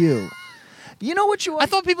listen to you? You know what you? I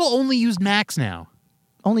thought people only used Macs now.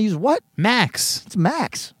 Only use what? Macs. It's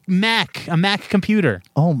Macs. A Mac computer.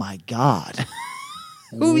 Oh my God.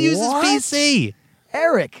 Who uses PC?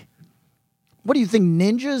 Eric. What do you think,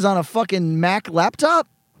 ninjas on a fucking Mac laptop?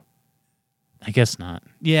 I guess not.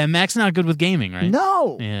 Yeah, Mac's not good with gaming, right?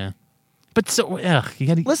 No. Yeah. But so, you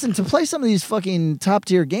gotta... Listen, to play some of these fucking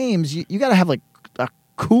top-tier games, you gotta have, like, a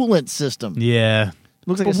coolant system. Yeah.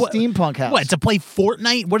 Looks like a steampunk house. What, to play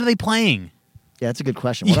Fortnite? What are they playing? Yeah, that's a good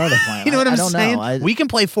question. What are they playing? You know what I'm I don't saying? know. We can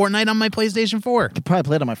play Fortnite on my PlayStation 4. I could probably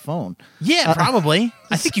play it on my phone. Yeah, probably.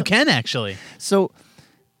 I think you can, actually. So...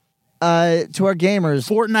 to our gamers,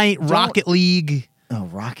 Fortnite, Rocket League. Oh,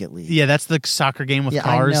 Rocket League. Yeah, that's the soccer game with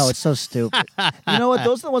cars. I know, it's so stupid. You know what?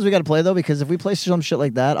 Those are the ones we got to play, though, because if we play some shit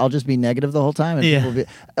like that, I'll just be negative the whole time. And people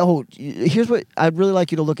will be, here's what I'd really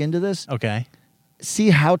like you to look into this. Okay. See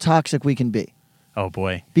how toxic we can be. Oh,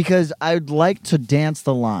 boy. Because I'd like to dance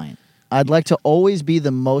the line. I'd like to always be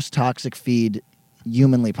the most toxic feed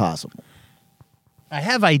humanly possible. I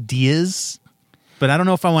have ideas, but I don't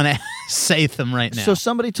know if I want to say them right now. So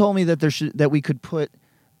somebody told me that that we could put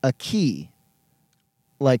a key,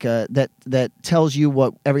 like that tells you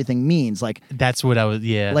what everything means. Like that's what I was.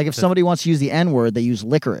 Yeah. Like if somebody wants to use the N-word, they use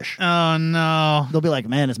licorice. Oh no! They'll be like,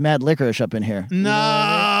 "Man, it's mad licorice up in here." No. You know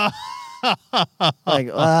what I mean? Like,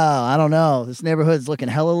 wow, I don't know. This neighborhood's looking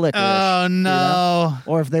hella licorice. Oh no! You know?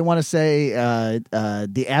 Or if they want to say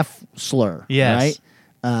the F slur, yes.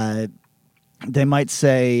 Right? They might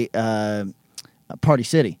say Party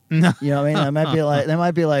City. No. You know what I mean? They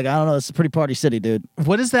might be like, I don't know, it's a pretty Party City, dude.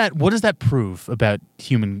 What does that prove about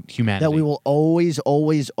humanity? That we will always,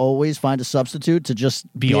 always, always find a substitute to just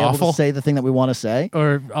be able awful, to say the thing that we want to say,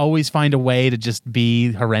 or always find a way to just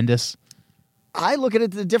be horrendous. I look at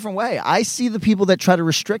it a different way. I see the people that try to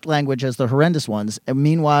restrict language as the horrendous ones, and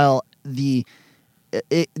meanwhile,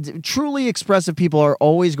 truly expressive people are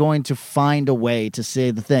always going to find a way to say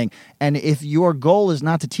the thing. And if your goal is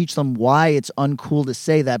not to teach them why it's uncool to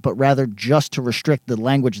say that, but rather just to restrict the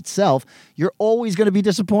language itself, you're always going to be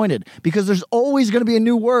disappointed because there's always going to be a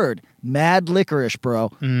new word. Mad licorice, bro.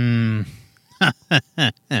 All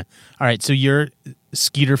right, so you're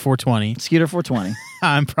Skeeter 420. Skeeter 420.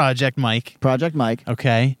 I'm Project Mike. Project Mike.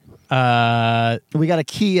 Okay. We got a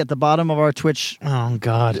key at the bottom of our Twitch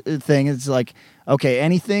thing. It's like, okay,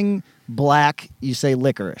 anything black, you say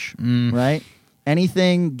licorice, right?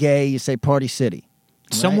 Anything gay, you say Party City.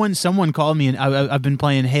 Right? Someone called me, and I've been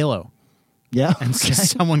playing Halo. Yeah. And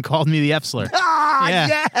someone called me the F slur. Ah, yeah.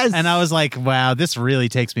 Yes. And I was like, wow, this really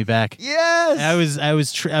takes me back. Yes. It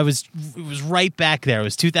was right back there. It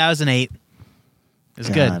was 2008. It was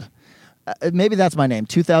good. Maybe that's my name,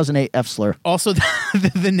 2008 F slur. Also,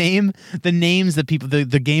 the names that people,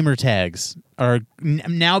 the gamer tags are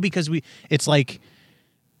now because it's like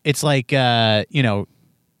MAGA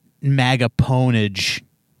ponage.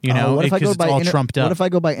 You know, what if I go by all trumped up. What if I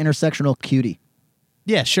go by intersectional cutie?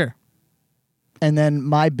 Yeah, sure. And then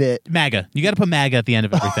my bit MAGA. You got to put MAGA at the end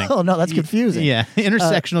of everything. Oh no, that's confusing. Yeah,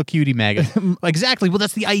 intersectional cutie MAGA. Exactly. Well,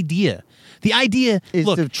 that's the idea. The idea is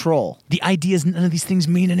to troll. The idea is none of these things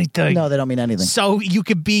mean anything. No, they don't mean anything. So you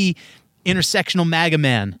could be intersectional MAGA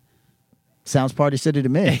man. Sounds Party City to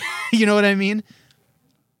me. You know what I mean?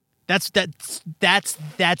 That's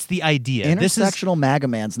the idea. Intersectional MAGA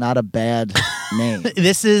man's not a bad name.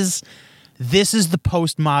 This is the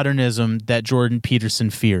postmodernism that Jordan Peterson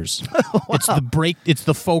fears. Wow. It's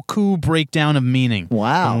the Foucault breakdown of meaning.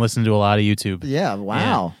 Wow. I'm listening to a lot of YouTube. Yeah,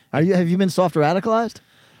 wow. Yeah. Have you been soft radicalized?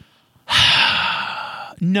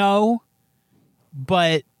 No,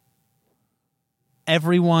 but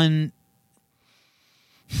everyone.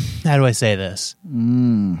 How do I say this?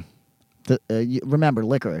 Remember,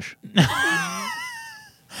 licorice.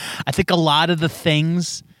 I think a lot of the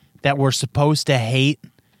things that we're supposed to hate,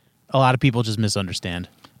 a lot of people just misunderstand.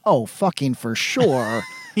 Oh, fucking for sure.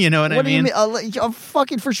 You know what I mean? What do you mean?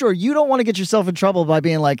 Fucking for sure. You don't want to get yourself in trouble by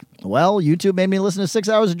being like, well, YouTube made me listen to 6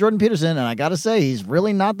 hours of Jordan Peterson, and I got to say, he's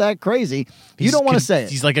really not that crazy. You don't want to say it.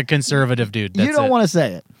 He's like a conservative dude. You don't want to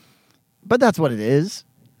say it. But that's what it is.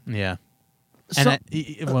 Yeah.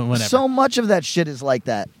 Whatever. So much of that shit is like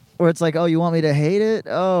that. Where it's like, oh, you want me to hate it?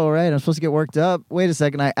 Oh, right. I'm supposed to get worked up. Wait a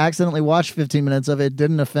second. I accidentally watched 15 minutes of it. It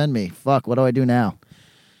didn't offend me. Fuck. What do I do now?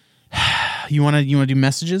 You want to do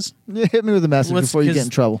messages? Yeah, hit me with a message before you get in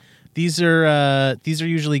trouble. These are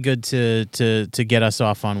usually good to get us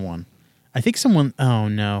off on one. I think someone. Oh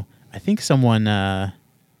no. I think someone.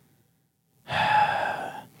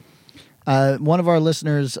 One of our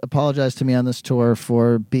listeners apologized to me on this tour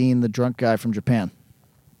for being the drunk guy from Japan.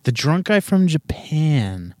 The drunk guy from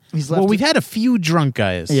Japan. We've had a few drunk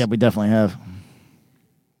guys. Yeah, we definitely have.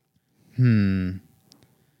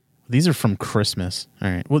 These are from Christmas. All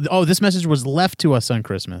right. Well, this message was left to us on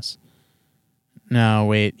Christmas. No,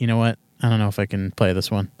 wait. You know what? I don't know if I can play this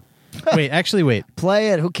one. Wait.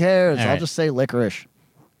 Play it. Who cares? All I'll right. just say licorice.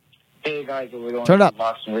 Hey, guys. We're Turn it up.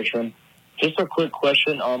 Boston, Richmond. Just a quick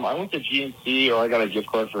question. I went to GNC, or I got a gift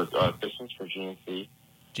card for Christmas for GNC.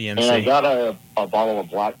 GNC. And I got a bottle of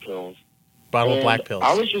black pills. Bottle of black pills.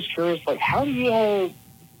 I was just curious, like, how do y'all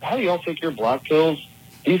take your black pills?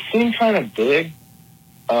 These seem kind of big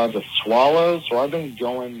to swallow, so I've been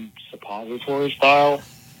going suppository style.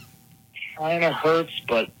 Kind of hurts,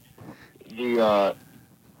 but the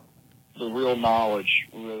real knowledge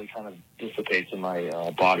really kind of dissipates in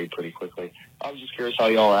my body pretty quickly. I was just curious how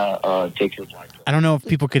y'all take your black pill. I don't know if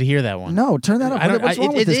people could hear that one. No, turn that up. What's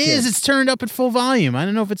wrong with this kid? It's turned up at full volume. I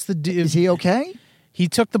don't know if it's the. Is he okay? He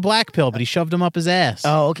took the black pill, but he shoved him up his ass.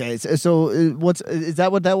 Oh, okay. So is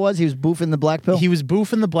that what that was? He was boofing the black pill? He was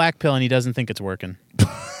boofing the black pill, and he doesn't think it's working.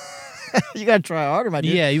 You got to try harder, my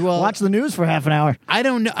dude. Yeah, watch the news for half an hour. I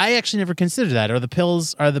don't know. I actually never considered that.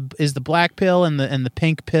 Is the black pill and the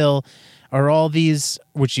pink pill, are all these,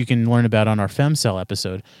 which you can learn about on our FemCell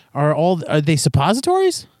episode, are they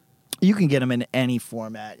suppositories? You can get them in any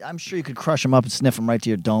format. I'm sure you could crush them up and sniff them right to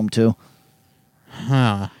your dome too.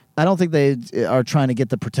 Huh. I don't think they are trying to get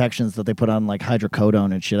the protections that they put on like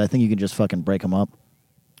hydrocodone and shit. I think you can just fucking break them up.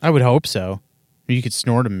 I would hope so. Or you could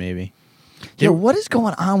snort them maybe. Yo, what is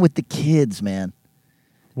going on with the kids, man?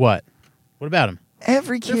 What? What about them?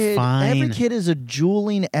 Every kid is a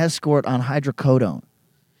dueling escort on hydrocodone.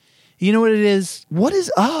 You know what it is? What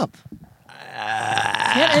is up?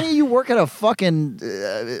 Can't any of you work at a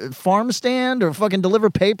fucking farm stand or fucking deliver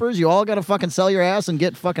papers? You all got to fucking sell your ass and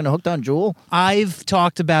get fucking hooked on Juul? I've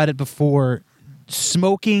talked about it before.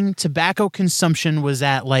 Smoking, tobacco consumption was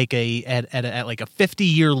at like a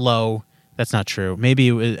 50-year low. That's not true. Maybe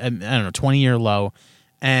it was, I don't know, 20-year low,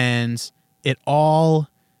 and it all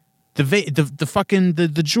the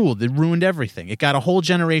Juul, it ruined everything. It got a whole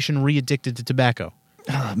generation re-addicted to tobacco.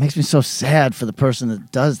 Oh, it makes me so sad for the person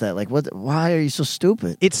that does that. Like, what? Why are you so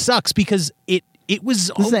stupid? It sucks because it was.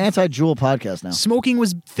 This is an anti-Juul podcast now. Smoking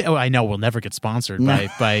was. I know we'll never get sponsored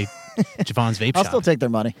by Javon's Vape Shop. I'll still take their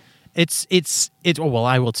money. It's. Oh, well,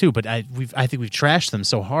 I will too. But I think we've trashed them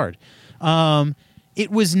so hard. It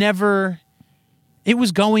was never. It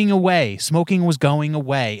was going away. Smoking was going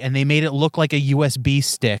away, and they made it look like a USB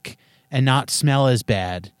stick and not smell as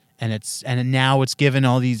bad. And now it's given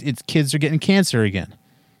all these. Kids are getting cancer again.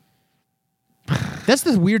 That's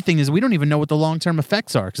the weird thing is we don't even know what the long-term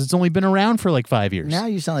effects are because it's only been around for like 5 years. Now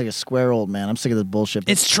you sound like a square old man. I'm sick of this bullshit.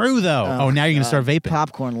 It's true though. Now you're gonna start vaping.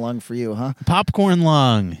 Popcorn lung for you, huh? Popcorn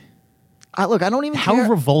lung. Look, I don't even care. How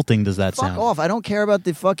revolting does that sound? Fuck off. I don't care about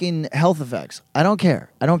the fucking health effects. I don't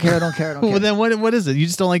care. Well, then what is it? You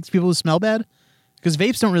just don't like people who smell bad? Because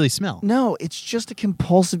vapes don't really smell. No, it's just a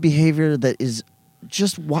compulsive behavior that is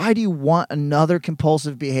just, why do you want another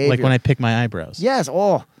compulsive behavior? Like when I pick my eyebrows. Yes.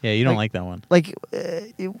 Oh. Yeah, you don't like that one. Like,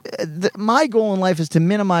 my goal in life is to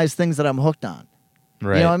minimize things that I'm hooked on.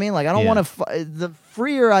 Right. You know what I mean? Like, I don't want to, the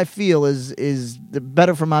freer I feel is the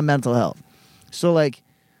better for my mental health. So like,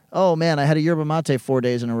 oh man, I had a yerba mate 4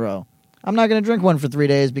 days in a row. I'm not going to drink one for 3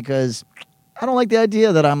 days because I don't like the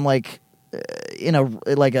idea that I'm like in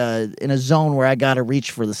a zone where I got to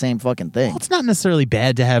reach for the same fucking thing. Well, it's not necessarily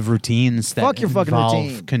bad to have routines that Fuck your fucking involve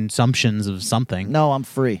routine. Consumptions of something. No, I'm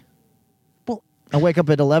free. Well, I wake up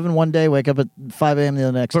at 11 one day, wake up at 5 a.m.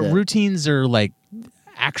 the next day. But routines are like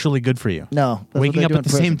actually good for you. No. Waking up at the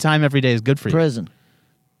same time every day is good for you. Prison.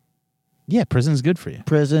 Yeah, prison's good for you.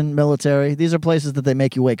 Prison, military. These are places that they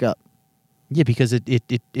make you wake up. Yeah, because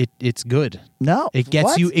it's good. No. It gets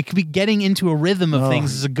what? you, it could be getting into a rhythm of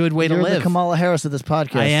things is a good way to You're live. the Kamala Harris of this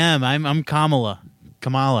podcast. I am. I'm Kamala.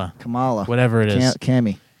 Kamala. Whatever it is.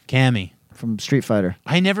 Cammy. From Street Fighter.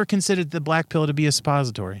 I never considered the black pill to be a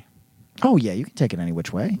suppository. Oh, yeah. You can take it any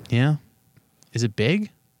which way. Yeah. Is it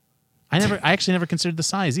big? I actually never considered the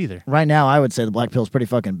size either. Right now, I would say the black pill is pretty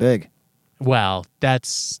fucking big. Well,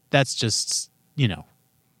 that's just, the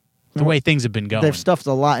way things have been going. They've stuffed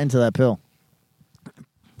a lot into that pill.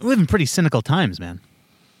 We live in pretty cynical times, man.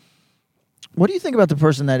 What do you think about the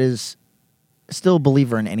person that is still a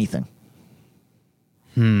believer in anything?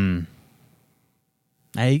 I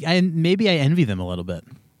maybe I envy them a little bit.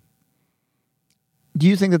 Do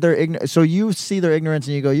you think that they're ignorant? So you see their ignorance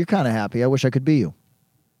and you go, you're kind of happy. I wish I could be you.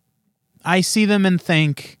 I see them and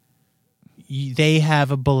think they have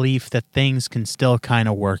a belief that things can still kind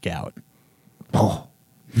of work out. Oh.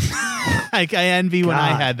 I envy when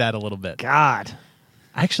I had that a little bit. God.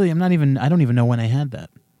 Actually, I don't even know when I had that.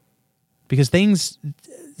 Because things,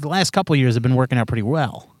 the last couple of years have been working out pretty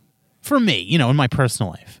well. For me, in my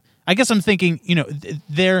personal life. I guess I'm thinking,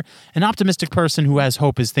 they're an optimistic person who has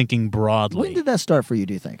hope is thinking broadly. When did that start for you,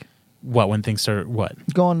 do you think? What, when things started, what?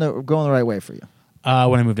 Going the right way for you.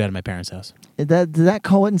 When I moved out of my parents' house. Did that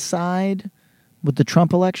coincide with the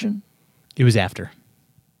Trump election? It was after.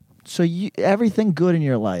 So everything good in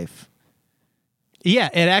your life. Yeah,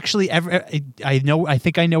 it actually. I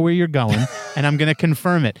think I know where you're going, and I'm going to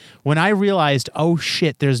confirm it. When I realized, oh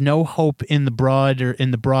shit, there's no hope in the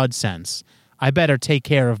broad sense. I better take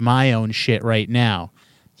care of my own shit right now.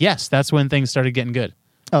 Yes, that's when things started getting good.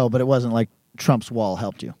 Oh, but it wasn't like Trump's wall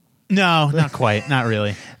helped you. No, not quite, not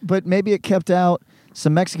really. But maybe it kept out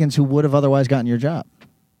some Mexicans who would have otherwise gotten your job?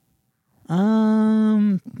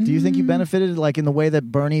 Do you think you benefited, like in the way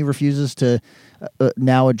that Bernie refuses to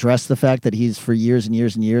now address the fact that he's for years and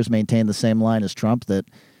years and years maintained the same line as Trump, that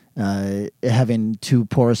having too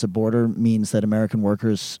porous a border means that American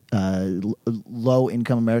workers,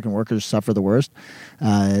 low-income American workers, suffer the worst?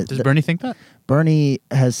 Does Bernie think that? Bernie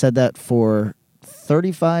has said that for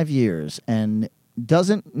 35 years and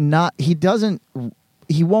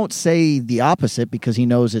he won't say the opposite because he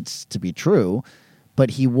knows it's to be true,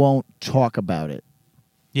 but he won't talk about it.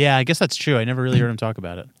 Yeah, I guess that's true. I never really heard him talk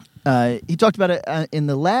about it. He talked about it in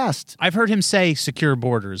the last... I've heard him say secure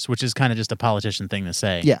borders, which is kind of just a politician thing to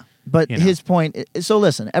say. Yeah, but his point... So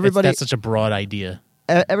listen, everybody... That's such a broad idea.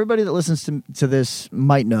 Everybody that listens to this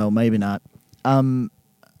might know, maybe not. I'm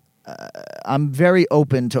very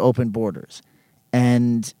open to open borders.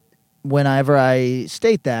 And whenever I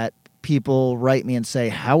state that, people write me and say,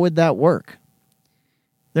 how would that work?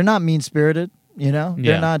 They're not mean-spirited, you know?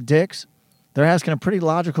 They're not dicks. They're asking a pretty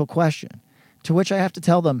logical question, to which I have to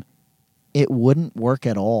tell them, it wouldn't work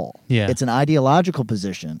at all. Yeah. It's an ideological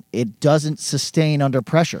position. It doesn't sustain under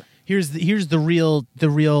pressure. Here's the real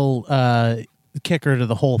kicker to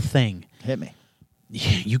the whole thing. Hit me.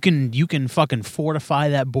 You can fucking fortify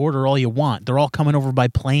that border all you want. They're all coming over by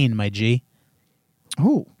plane, my G.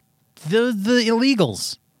 Who? The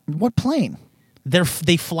illegals. What plane?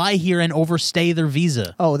 They fly here and overstay their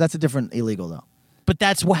visa. Oh, that's a different illegal though. But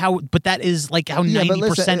that is like how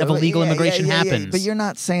 90% of illegal immigration happens. But you're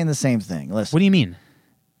not saying the same thing. Listen. What do you mean?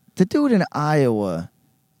 The dude in Iowa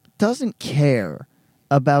doesn't care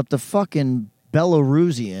about the fucking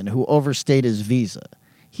Belarusian who overstayed his visa.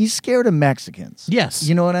 He's scared of Mexicans. Yes.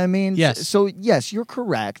 You know what I mean? Yes. So, yes, you're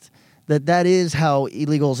correct that is how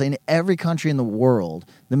illegals in every country in the world,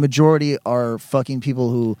 the majority are fucking people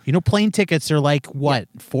who... You know, plane tickets are like, what,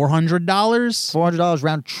 $400? $400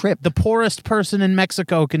 round trip. The poorest person in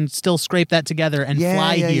Mexico can still scrape that together and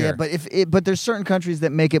fly here. Yeah, but there's certain countries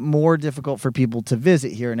that make it more difficult for people to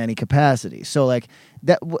visit here in any capacity. So, like,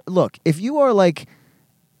 look, if you are like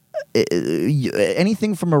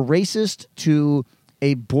anything from a racist to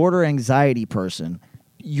a border anxiety person,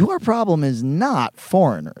 your problem is not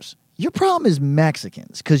foreigners. Your problem is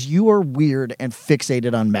Mexicans, because you are weird and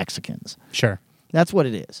fixated on Mexicans. Sure. That's what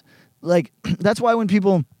it is. Like, that's why when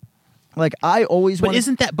people, like, I always want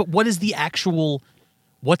to... But what is the actual...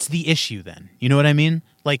 What's the issue then? You know what I mean?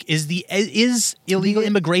 Like, is illegal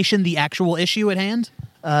immigration the actual issue at hand?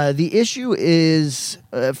 The issue is...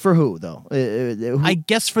 for who, though? Who? I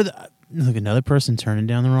guess for the... Look, another person turning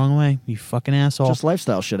down the wrong way. You fucking asshole. Just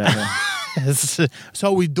lifestyle shit out there. That's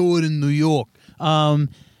how we do it in New York.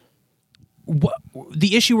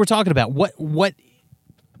 The issue we're talking about,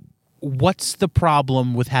 what's the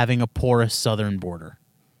problem with having a porous southern border?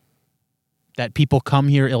 That people come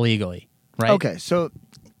here illegally, right? Okay, so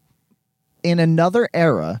in another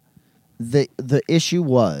era, the issue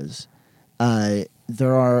was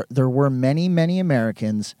there were many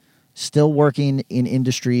Americans still working in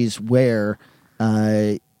industries where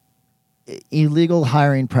illegal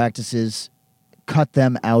hiring practices cut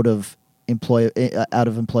them out of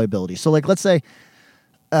employability. So, like, let's say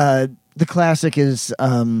the classic is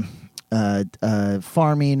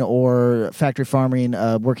farming or factory farming,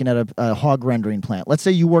 working at a hog rendering plant. Let's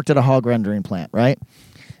say you worked at a hog rendering plant, right?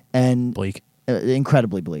 And bleak,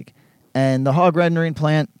 incredibly bleak. And the hog rendering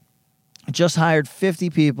plant just hired 50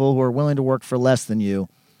 people who are willing to work for less than you.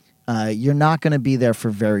 You're not going to be there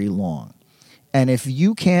for very long. And if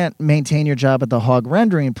you can't maintain your job at the hog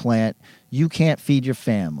rendering plant, you can't feed your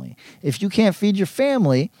family. If you can't feed your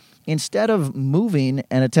family, instead of moving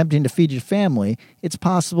and attempting to feed your family, it's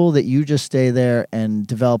possible that you just stay there and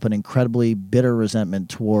develop an incredibly bitter resentment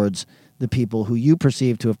towards the people who you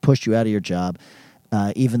perceive to have pushed you out of your job,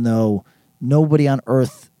 even though nobody on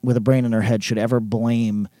earth with a brain in their head should ever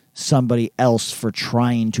blame somebody else for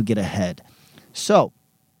trying to get ahead. So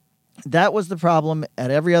that was the problem at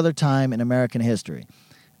every other time in American history.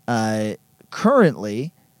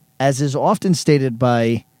 Currently, as is often stated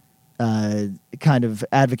by kind of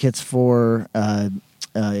advocates for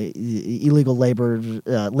illegal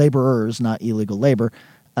laborers, not illegal labor,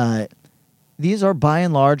 these are by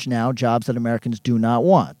and large now jobs that Americans do not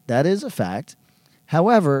want. That is a fact.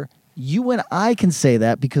 However, you and I can say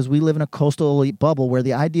that because we live in a coastal elite bubble where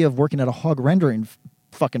the idea of working at a hog rendering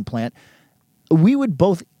fucking plant, we would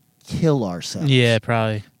both kill ourselves. Yeah,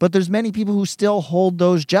 probably. But there's many people who still hold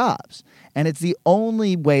those jobs. And it's the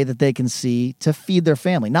only way that they can see to feed their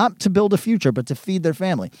family. Not to build a future, but to feed their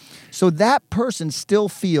family. So that person still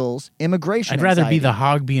feels immigration I'd rather anxiety. be the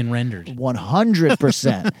hog being rendered.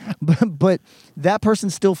 100%. But that person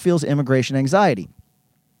still feels immigration anxiety.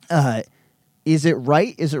 Is it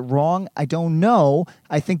right? Is it wrong? I don't know.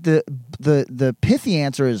 I think the pithy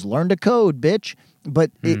answer is learn to code, bitch.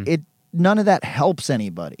 But it none of that helps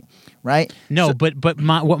anybody, right? No, but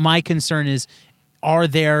what my concern is, are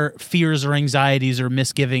there fears or anxieties or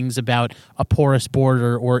misgivings about a porous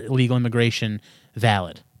border or illegal immigration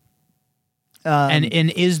valid?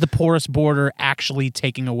 And is the porous border actually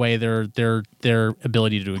taking away their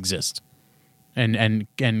ability to exist and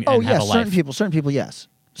have a life? Certain people, yes.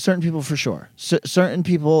 Certain people for sure. Certain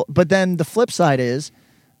people, but then the flip side is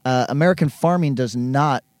American farming does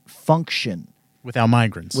not function without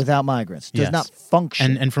migrants. Does not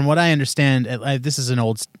function. And from what I understand, this is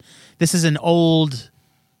an old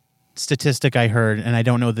statistic I heard, and I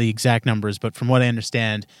don't know the exact numbers, but from what I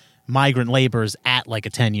understand, migrant labor is at like a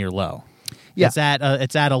 10-year low. Yeah,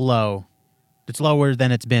 it's at a low. It's lower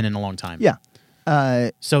than it's been in a long time. Yeah.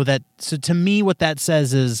 So to me, what that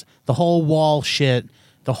says is the whole wall shit.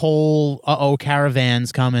 The whole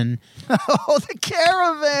caravans coming. Oh, the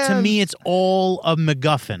caravans! To me, it's all a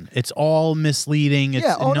MacGuffin. It's all misleading.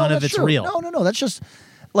 None of it's true. real. No. That's just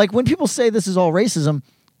like when people say this is all racism.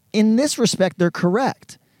 In this respect, they're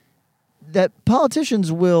correct. That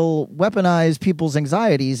politicians will weaponize people's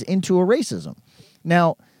anxieties into a racism.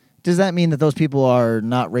 Now, does that mean that those people are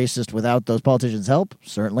not racist without those politicians' help?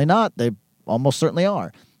 Certainly not. They almost certainly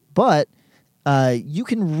are. But you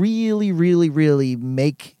can really, really, really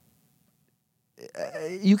make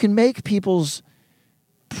people's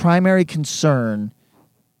primary concern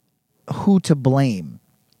who to blame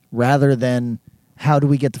rather than how do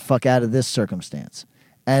we get the fuck out of this circumstance.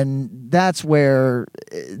 And that's where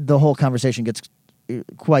the whole conversation gets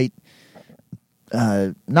quite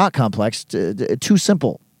not complex, too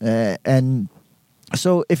simple. And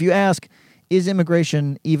so if you ask, is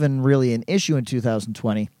immigration even really an issue in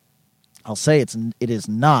 2020? I'll say it is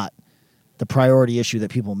not the priority issue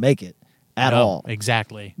that people make it at all.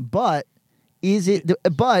 Exactly. But is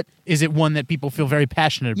it one that people feel very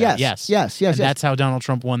passionate about? Yes. That's how Donald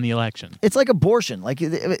Trump won the election. It's like abortion. Like,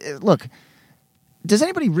 look, does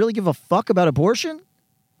anybody really give a fuck about abortion?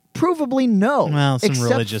 Provably no. Well,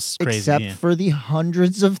 religious crazy. Except for the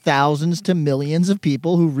hundreds of thousands to millions of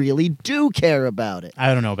people who really do care about it.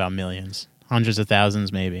 I don't know about millions. Hundreds of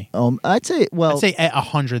thousands, maybe. I'd say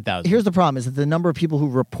 100,000. Here's the problem: is that the number of people who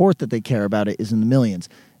report that they care about it is in the millions.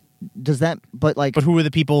 Does that? But who are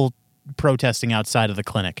the people protesting outside of the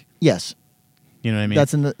clinic? Yes, you know what I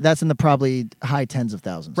mean. That's in the probably high tens of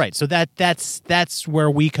thousands. Right. So that's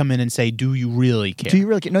where we come in and say, do you really care? Do you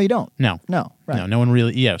really care? No, you don't. No. Right. No one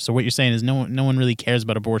really. Yeah. So what you're saying is no one really cares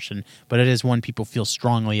about abortion, but it is one people feel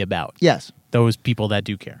strongly about. Yes. Those people that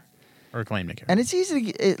do care. Or claim to care. And it's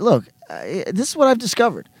easy to look. This is what I've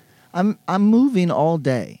discovered. I'm moving all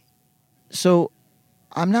day, so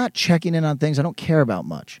I'm not checking in on things I don't care about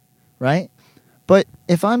much, right? But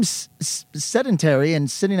if I'm sedentary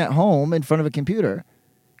and sitting at home in front of a computer,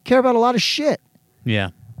 care about a lot of shit. Yeah.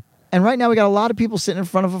 And right now we got a lot of people sitting in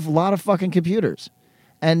front of a lot of fucking computers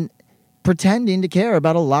and pretending to care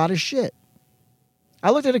about a lot of shit.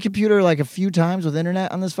 I looked at a computer like a few times with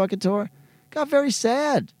internet on this fucking tour. Got very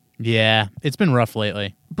sad. Yeah, it's been rough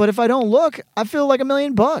lately. But if I don't look, I feel like $1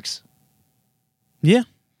 million. Yeah,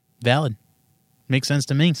 valid. Makes sense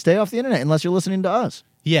to me. Stay off the internet unless you're listening to us.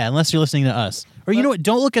 Yeah, unless you're listening to us. Or you know what?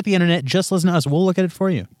 Don't look at the internet. Just listen to us. We'll look at it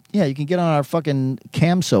for you. Yeah, you can get on our fucking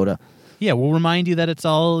cam soda. Yeah, we'll remind you that it's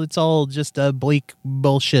all just bleak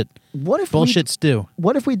bullshit. Bullshit stew.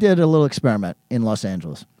 What if we did a little experiment in Los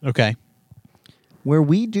Angeles? Okay. Where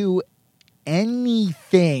we do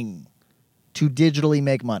anything to digitally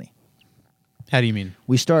make money. How do you mean?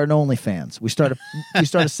 We start an OnlyFans. We start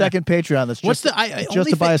a second Patreon that's just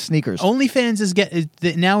to buy us sneakers.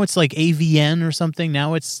 OnlyFans now it's like AVN or something.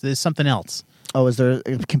 Now there's something else. Oh, is there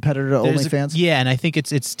a competitor to OnlyFans? Yeah, and I think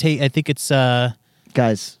it's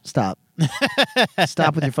guys, stop.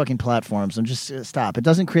 Stop with your fucking platforms and just stop. It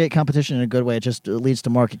doesn't create competition in a good way. It just leads to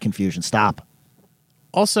market confusion. Stop.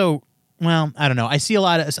 Also, well, I don't know. I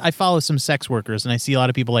follow some sex workers, and I see a lot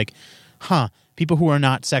of people like, people who are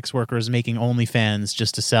not sex workers making OnlyFans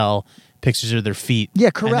just to sell pictures of their feet.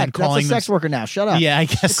 Yeah, correct. That's a sex worker now. Shut up. Yeah, I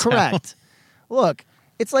guess correct. So. Look,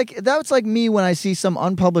 that's like me when I see some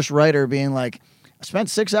unpublished writer being like, I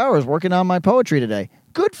spent 6 hours working on my poetry today.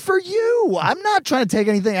 Good for you. I'm not trying to take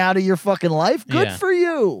anything out of your fucking life. Good for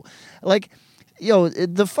you. Like,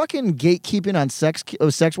 the fucking gatekeeping on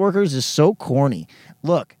sex workers is so corny.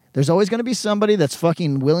 Look, there's always going to be somebody that's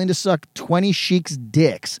fucking willing to suck 20 sheiks'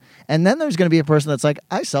 dicks. And then there's going to be a person that's like,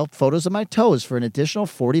 I sell photos of my toes for an additional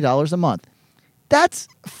 $40 a month. That's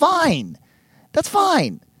fine. That's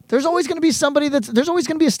fine. There's always going to be somebody there's always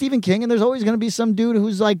going to be a Stephen King, and there's always going to be some dude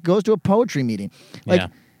who's like goes to a poetry meeting.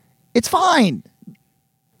 Like, it's fine.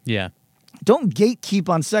 Yeah. Don't gatekeep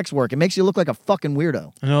on sex work. It makes you look like a fucking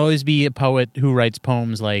weirdo. And there'll always be a poet who writes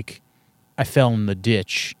poems like, I fell in the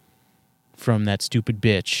ditch from that stupid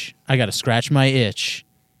bitch. I got to scratch my itch.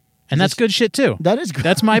 And that's good shit, too. That is good.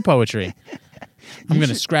 That's my poetry. I'm going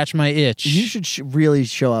to scratch my itch. You should really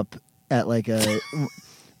show up at like a...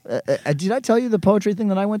 did I tell you the poetry thing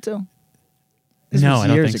that I went to? No, I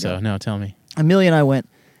don't think so. No, tell me. Amelia and I went,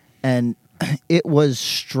 and it was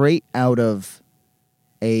straight out of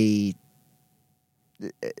a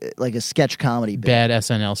sketch comedy bit. Bad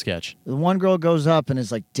SNL sketch. The one girl goes up and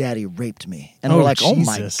is like, "Daddy raped me," and we're like,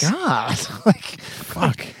 Jesus. "Oh my god!" Like,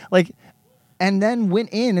 fuck. Like, and then went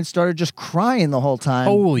in and started just crying the whole time.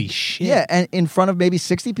 Holy shit! Yeah, and in front of maybe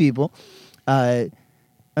 60 people.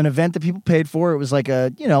 An event that people paid for. It was like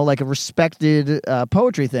a respected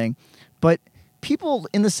poetry thing. But people,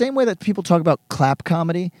 in the same way that people talk about clap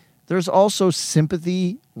comedy, there's also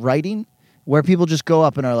sympathy writing where people just go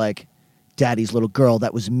up and are like, "Daddy's little girl,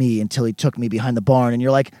 that was me until he took me behind the barn." And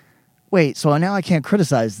you're like, wait, so now I can't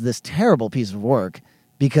criticize this terrible piece of work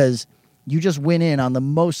because you just went in on the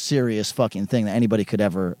most serious fucking thing that anybody could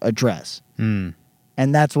ever address.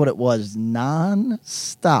 And that's what it was,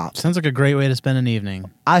 non-stop. Sounds like a great way to spend an evening.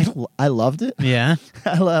 I loved it. Yeah?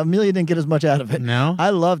 Amelia didn't get as much out of it. No? I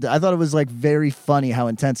loved it. I thought it was like very funny how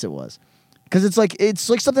intense it was. Because it's like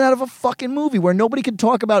something out of a fucking movie where nobody can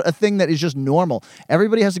talk about a thing that is just normal.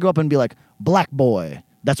 Everybody has to go up and be like, "Black boy,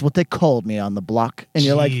 that's what they called me on the block." And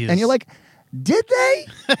you're like, did they?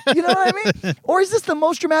 You know what I mean? Or is this the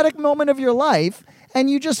most dramatic moment of your life and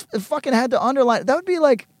you just fucking had to underline? That would be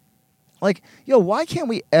like, yo, why can't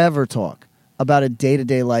we ever talk about a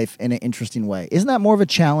day-to-day life in an interesting way? Isn't that more of a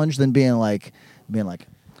challenge than being like,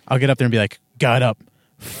 I'll get up there and be like, got up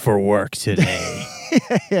for work today.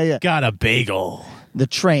 yeah. Got a bagel. The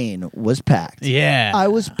train was packed. Yeah. I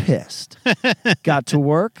was pissed. Got to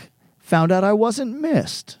work, found out I wasn't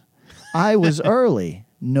missed. I was early.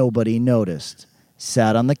 Nobody noticed.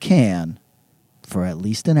 Sat on the can for at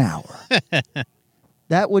least an hour.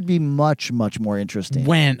 That would be much, much more interesting.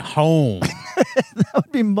 Went home. That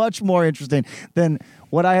would be much more interesting than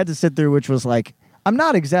what I had to sit through, which was like, I'm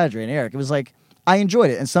not exaggerating, Eric. It was like, I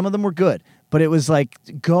enjoyed it, and some of them were good. But it was like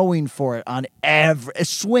going for it on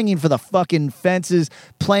swinging for the fucking fences,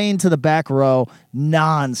 playing to the back row,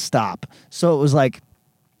 nonstop. So it was like,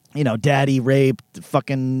 daddy raped,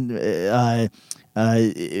 fucking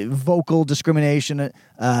vocal discrimination.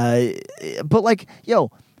 But like,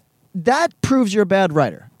 yo, that proves you're a bad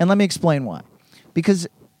writer. And let me explain why. Because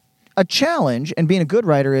a challenge and being a good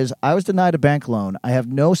writer is I was denied a bank loan. I have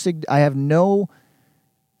no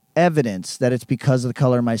evidence that it's because of the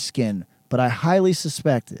color of my skin, but I highly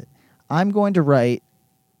suspect it. I'm going to write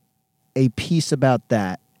a piece about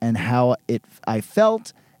that and how I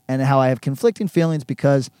felt and how I have conflicting feelings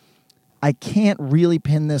because I can't really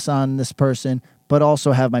pin this on this person, but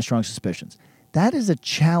also have my strong suspicions. That is a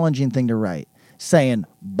challenging thing to write. Saying,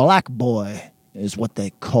 "Black boy is what they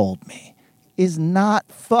called me," is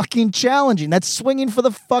not fucking challenging. That's swinging for the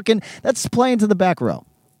fucking... That's playing to the back row.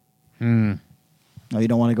 Oh, you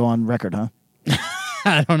don't want to go on record, huh?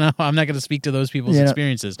 I don't know. I'm not going to speak to those people's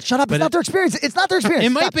experiences. Shut up. It's not their experience. It's not their experience. It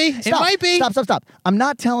might be. It might be. Stop. I'm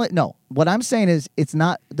not telling... No. What I'm saying is it's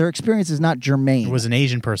not... Their experience is not germane. It was an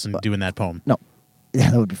Asian person doing that poem. No. Yeah,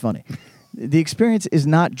 that would be funny. The experience is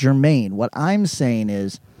not germane. What I'm saying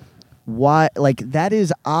is... Why? Like, that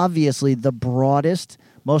is obviously the broadest,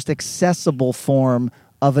 most accessible form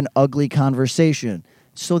of an ugly conversation.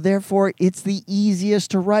 So therefore, it's the easiest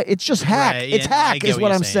to write. It's just hack. Right, it's hack is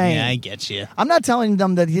what I'm saying. Yeah, I get you. I'm not telling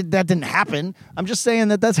them that didn't happen. I'm just saying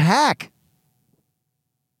that that's hack.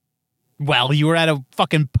 Well, you were at a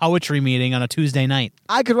fucking poetry meeting on a Tuesday night.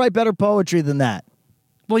 I could write better poetry than that.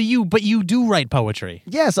 Well, but you do write poetry.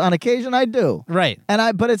 Yes, on occasion I do. Right.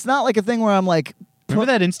 But it's not like a thing where I'm like...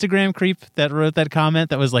 Remember that Instagram creep that wrote that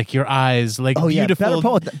comment that was like, your eyes, like, beautiful.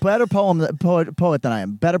 Yeah, better poet than I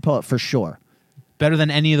am. Better poet for sure. Better than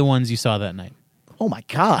any of the ones you saw that night. Oh my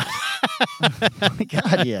God. Oh my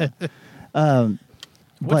God, yeah.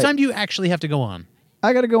 What time do you actually have to go on?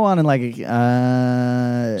 I got to go on in like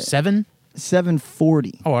 7?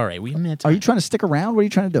 7:40. Oh, all right. Are you trying to stick around? What are you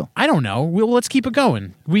trying to do? I don't know. Well, let's keep it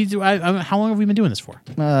going. How long have we been doing this for?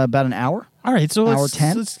 About an hour. All right. So hour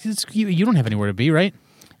 10. You don't have anywhere to be, right?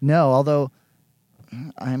 No, although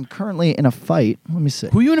I'm currently in a fight. Let me see.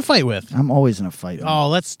 Who are you in a fight with? I'm always in a fight. Oh,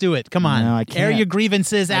 let's do it. Come on. No, I can't. Air your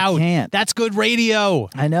grievances out. I can't. That's good radio.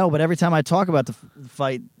 I know, but every time I talk about the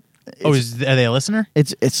fight, Are they a listener?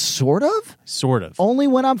 It's sort of. Sort of. Only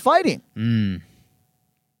when I'm fighting. Mm.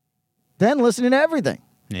 Then listening to everything.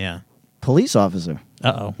 Yeah. Police officer.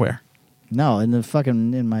 Uh-oh. Where? No, in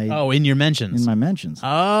my. Oh, in your mentions. In my mentions.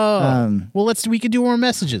 Oh. Well, we could do more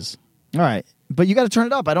messages. All right, but you got to turn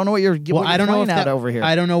it up. I don't know what you're. Well, I don't know if over here.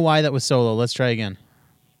 I don't know why that was solo. Let's try again.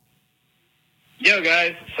 Yo,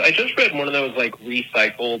 guys. So I just read one of those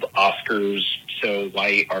recycled Oscars So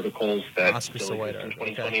White articles that still exist in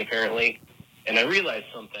 2020 apparently, and I realized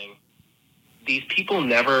something. These people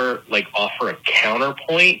never offer a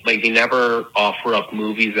counterpoint. They never offer up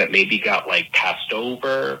movies that maybe got passed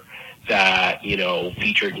over, that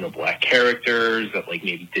featured black characters, that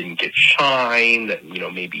maybe didn't get shine, that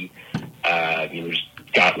maybe just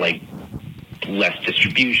got less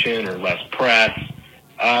distribution or less press.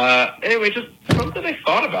 Anyway, just something I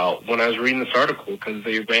thought about when I was reading this article, because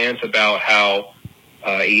they rant about how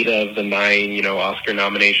 8 of the 9 Oscar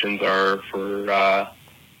nominations are for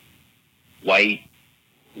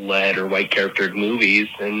white-led or white-charactered movies,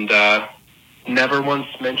 and never once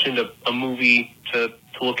mentioned a movie to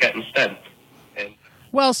look at instead.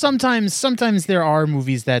 Well, sometimes there are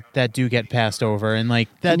movies that do get passed over, and that.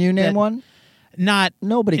 Can you name one?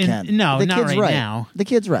 Nobody can. No, the not kid's right right now. The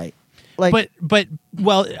kid's right. But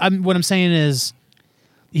what I'm saying is,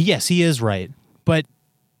 yes, he is right. But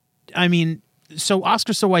I mean, so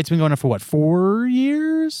Oscar So White's been going on for what, 4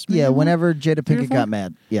 years? Yeah, whenever Jada Pinkett got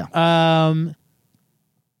mad. Yeah.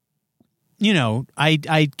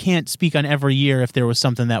 I can't speak on every year if there was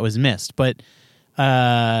something that was missed, but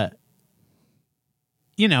yeah,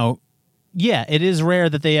 it is rare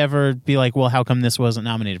that they ever be like, well, how come this wasn't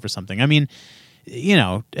nominated for something? I mean,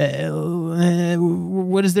 what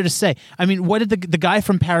is there to say? I mean, what did the guy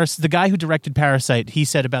from Paris, the guy who directed Parasite, he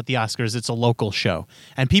said about the Oscars, it's a local show.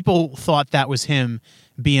 And people thought that was him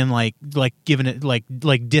being giving it,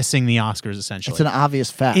 dissing the Oscars, essentially. It's an obvious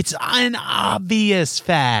fact. It's an obvious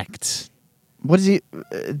fact. What is he?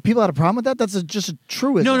 People had a problem with that? That's just a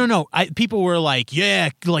truism. No. People were like, yeah,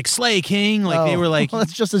 Slay King. They were like, well,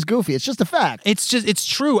 that's just as goofy. It's just a fact. It's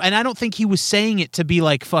true. And I don't think he was saying it to be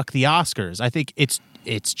like, fuck the Oscars. I think it's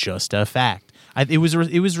just a fact. It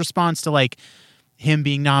was response to him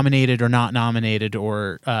being nominated or not nominated,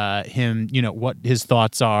 or him, what his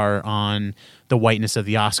thoughts are on the whiteness of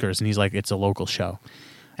the Oscars. And he's like, it's a local show.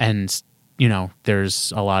 And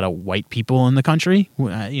there's a lot of white people in the country.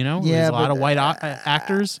 There's a lot of white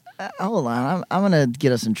actors. Hold on, I'm going to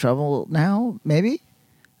get us in trouble now, maybe.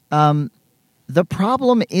 The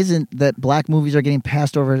problem isn't that black movies are getting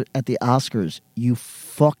passed over at the Oscars, you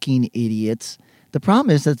fucking idiots. The problem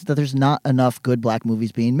is that there's not enough good black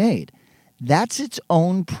movies being made. That's its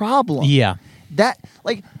own problem. Yeah.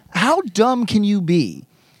 How dumb can you be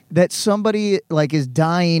that somebody is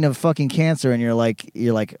dying of fucking cancer, and you're like,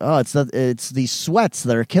 oh, it's these sweats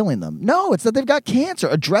that are killing them. No, it's that they've got cancer.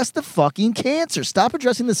 Address the fucking cancer. Stop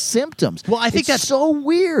addressing the symptoms. Well, I think that's so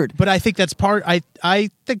weird. But I think that's part. I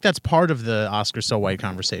think that's part of the Oscar So White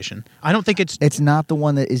conversation. I don't think it's. It's not the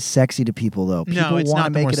one that is sexy to people, though. People it's want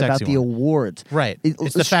not to make it about the awards. Right.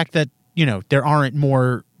 It's the fact that there aren't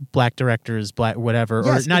more black directors, black whatever,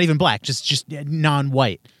 or not even black, just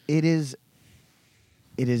non-white. It is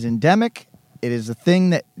endemic. It is a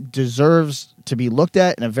thing that deserves to be looked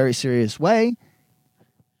at in a very serious way.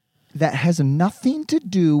 That has nothing to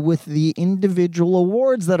do with the individual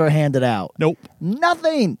awards that are handed out. Nope.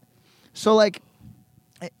 Nothing. So,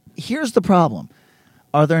 here's the problem.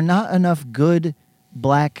 Are there not enough good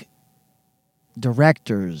black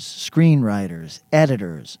directors, screenwriters,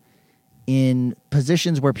 editors in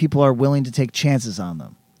positions where people are willing to take chances on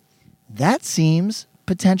them? That seems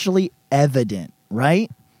potentially evident.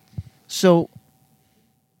 Right? So,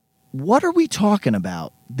 what are we talking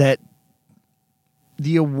about? That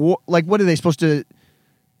the award, what are they supposed to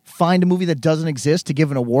find a movie that doesn't exist to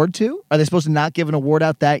give an award to? Are they supposed to not give an award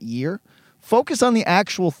out that year? Focus on the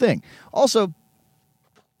actual thing. Also,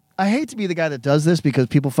 I hate to be the guy that does this because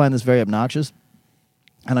people find this very obnoxious,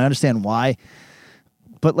 and I understand why,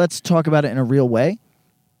 but let's talk about it in a real way.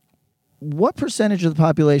 What percentage of the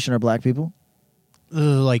population are black people?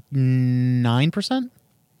 9%?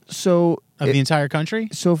 So of the entire country?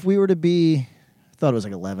 So if we were to be, I thought it was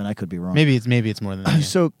 11. I could be wrong. Maybe it's more than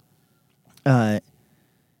that. Yeah.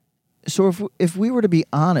 So if we were to be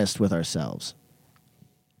honest with ourselves,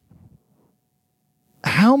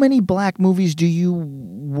 how many black movies do you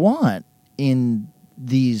want in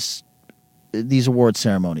these award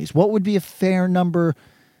ceremonies? What would be a fair number?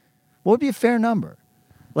 What would be a fair number?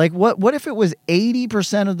 What if it was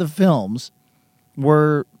 80% of the films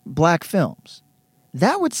were black films?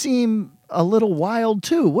 That would seem a little wild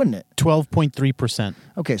too, wouldn't it? 12.3%.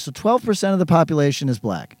 Okay, so 12% of the population is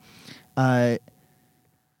black.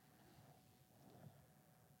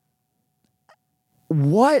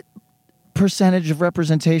 What percentage of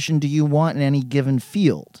representation do you want in any given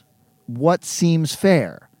field? What seems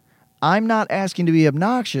fair? I'm not asking to be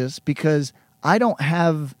obnoxious because I don't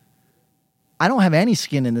have any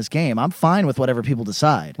skin in this game. I'm fine with whatever people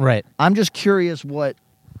decide. Right. I'm just curious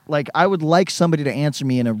I would like somebody to answer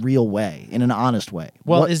me in a real way, in an honest way.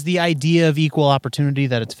 Well, is the idea of equal opportunity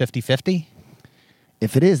that it's 50-50?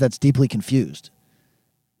 If it is, that's deeply confused.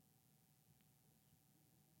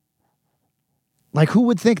 Like, who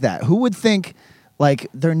would think that? Who would think,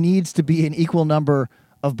 there needs to be an equal number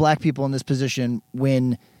of black people in this position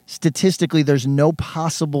when statistically there's no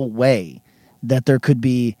possible way that there could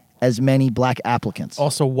be as many black applicants?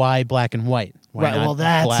 Also, why black and white?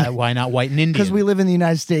 Why not white and Indian? Because we live in the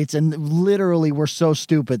United States and literally we're so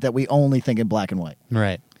stupid that we only think in black and white.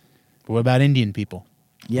 Right. But what about Indian people?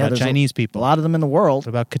 Yeah, what about Chinese people? A lot of them in the world. What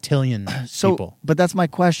about cotillion people? But that's my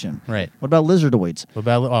question. Right. What about lizardoids? What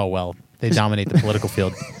about, they dominate the political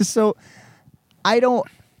field. So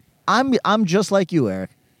I'm just like you,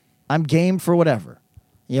 Eric. I'm game for whatever.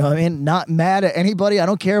 You know what I mean? Not mad at anybody. I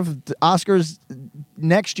don't care if the Oscars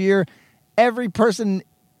next year, every person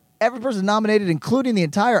nominated, including the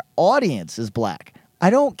entire audience, is black. I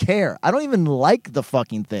don't care. I don't even like the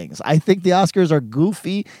fucking things. I think the Oscars are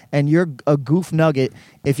goofy, and you're a goof nugget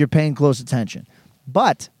if you're paying close attention.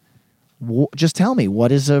 But just tell me,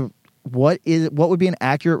 what would be an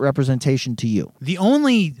accurate representation to you? The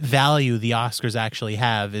only value the Oscars actually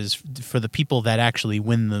have is for the people that actually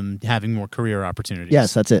win them having more career opportunities.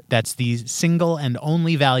 Yes, that's it. That's the single and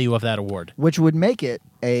only value of that award. Which would make it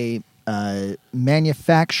a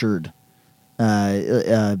manufactured,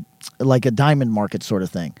 like a diamond market sort of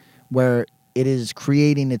thing, where it is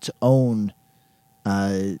creating its own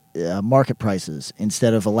market prices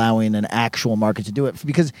instead of allowing an actual market to do it.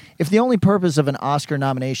 Because if the only purpose of an Oscar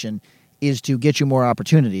nomination is to get you more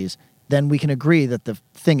opportunities, then we can agree that the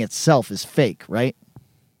thing itself is fake, right?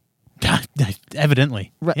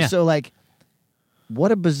 Evidently. Right. Yeah. So,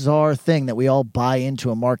 what a bizarre thing that we all buy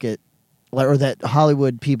into a market, or that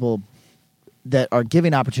Hollywood people that are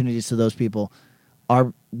giving opportunities to those people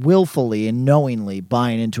are willfully and knowingly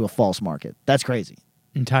buying into a false market. That's crazy.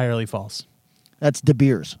 Entirely false. That's De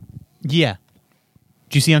Beers. Yeah.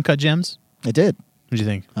 Did you see Uncut Gems? I did. What did you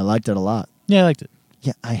think? I liked it a lot. Yeah, I liked it.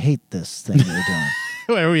 Yeah, I hate this thing that you're doing.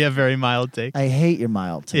 Where we have very mild takes. I hate your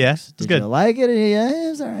mild takes. Yeah, it's Did good. you like it?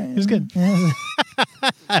 Yeah, it's all right. It was good.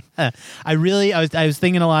 I was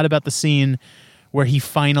thinking a lot about the scene where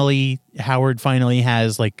Howard finally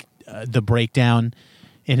has the breakdown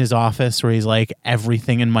in his office where he's like,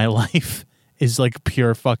 everything in my life is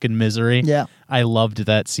pure fucking misery. Yeah. I loved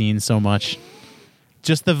that scene so much.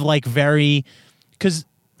 Just the because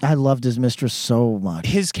I loved his mistress so much.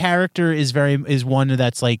 His character is one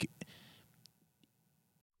that's Well,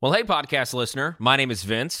 hey, podcast listener. My name is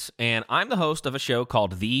Vince, and I'm the host of a show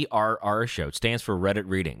called The RR Show. It stands for Reddit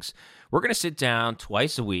Readings. We're going to sit down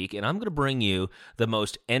twice a week, and I'm going to bring you the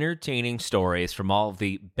most entertaining stories from all of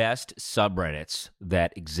the best subreddits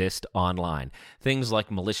that exist online. Things like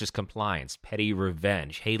malicious compliance, petty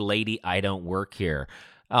revenge, hey, lady, I don't work here.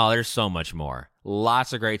 Oh, there's so much more.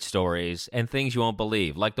 Lots of great stories and things you won't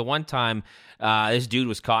believe. Like the one time this dude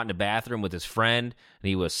was caught in a bathroom with his friend and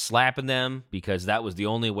he was slapping them because that was the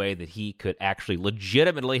only way that he could actually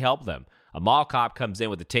legitimately help them. A mall cop comes in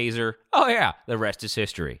with a taser. Oh, yeah, the rest is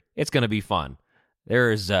history. It's going to be fun.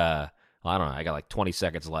 There's, I don't know, I got 20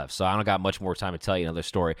 seconds left, so I don't got much more time to tell you another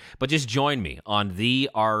story. But just join me on The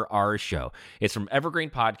RR Show. It's from Evergreen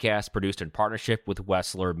Podcast, produced in partnership with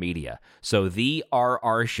Wessler Media. So The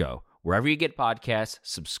RR Show, wherever you get podcasts,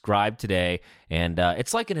 subscribe today. And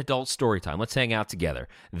it's like an adult story time. Let's hang out together.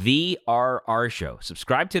 The RR Show.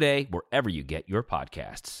 Subscribe today wherever you get your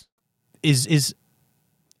podcasts. He's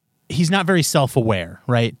not very self-aware,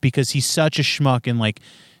 right? Because he's such a schmuck and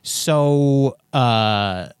so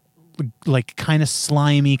kind of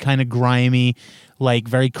slimy, kind of grimy,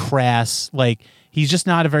 very crass. He's just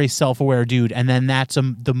not a very self-aware dude. And then that's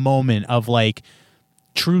the moment of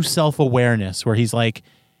true self-awareness where he's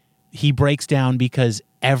he breaks down because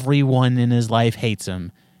everyone in his life hates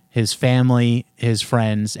him, his family, his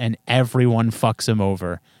friends, and everyone fucks him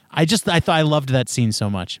over. I loved that scene so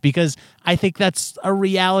much because I think that's a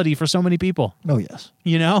reality for so many people. Oh, yes.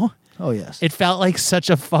 You know? Oh, yes. It felt like such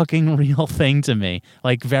a fucking real thing to me.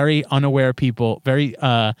 Very unaware people, very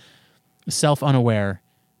self-unaware,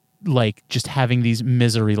 just having these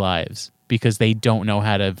misery lives because they don't know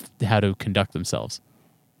how to conduct themselves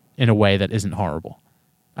in a way that isn't horrible.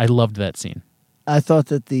 I loved that scene. I thought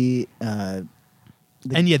that the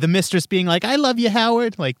mistress being like, "I love you,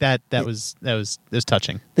 Howard," like that was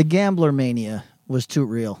touching. The gambler mania was too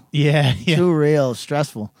real. Yeah. Too real,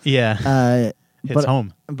 stressful. Yeah. Hits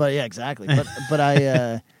home. But yeah, exactly. But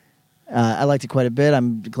I liked it quite a bit.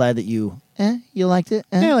 I'm glad that you liked it.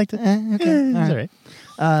 Yeah, I liked it. Okay, all right.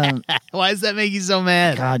 Why does that make you so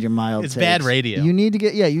mad? God, you're mild. It's takes. bad radio. You need to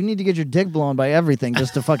get your dick blown by everything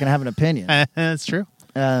just to fucking have an opinion. That's true.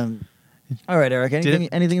 All right, Eric.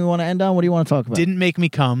 Anything you want to end on? What do you want to talk about? Didn't make me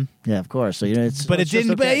come. Yeah, of course. So it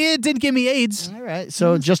didn't. Okay. It didn't give me AIDS. All right.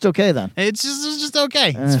 So just okay then. It's just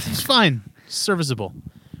okay. It's fine. Serviceable.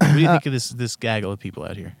 What do you think of this gaggle of people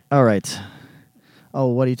out here? All right. Oh,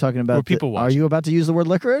 what are you talking about? People watching. Are you about to use the word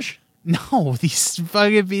licorice? No, these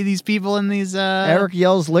people in these. Eric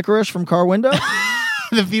yells licorice from car window.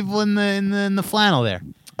 The people in the flannel there.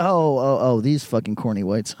 Oh! These fucking corny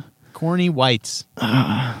whites. Corny whites.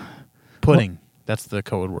 Pudding. That's the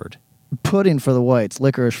code word. Pudding for the whites,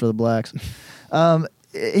 licorice for the blacks.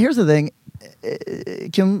 Here's the thing.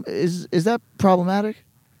 Kim, is that problematic?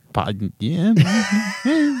 Yeah.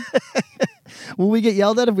 Will we get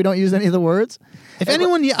yelled at if we don't use any of the words? If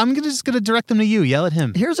anyone, I'm just gonna direct them to you. Yell at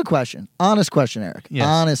him. Here's a question. Honest question, Eric. Yes.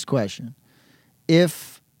 Honest question.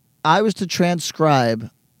 If I was to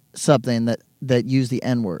transcribe something that used the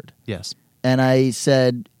N word. Yes. And I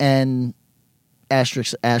said N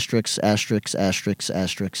asterisk asterisk asterisk asterisk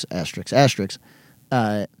asterisk asterisk asterisk,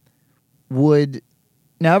 would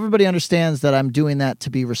now everybody understands that I'm doing that to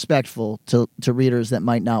be respectful to readers that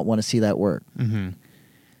might not want to see that word. Mm-hmm.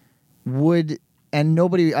 And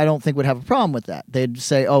nobody, I don't think, would have a problem with that. They'd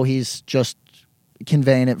say, oh, he's just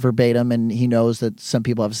conveying it verbatim and he knows that some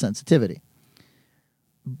people have a sensitivity.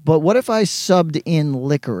 But what if I subbed in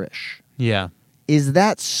licorice? Yeah. Is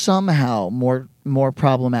that somehow more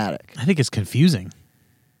problematic? I think it's confusing.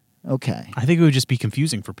 Okay. I think it would just be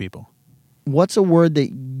confusing for people. What's a word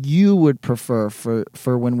that you would prefer for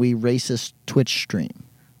when we racist Twitch stream?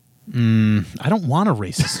 I don't want a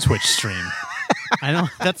racist Twitch stream. I don't.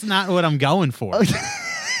 That's not what I'm going for. Okay.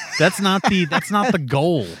 That's not the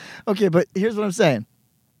goal. Okay, but here's what I'm saying.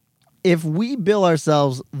 If we bill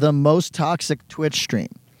ourselves the most toxic Twitch stream,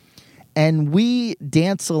 and we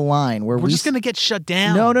dance a line where we're just going to get shut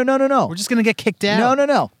down. No. We're just going to get kicked out.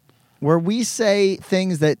 No. Where we say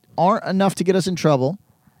things that aren't enough to get us in trouble,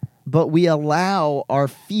 but we allow our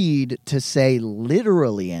feed to say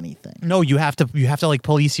literally anything. No, you have to like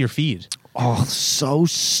police your feed. Oh, so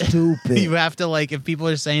stupid. You have to, like, if people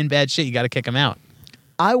are saying bad shit, you got to kick them out.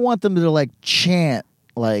 I want them to, like, chant,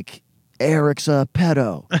 like, Eric's a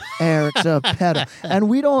pedo. Eric's a pedo. And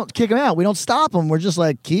we don't kick them out. We don't stop them. We're just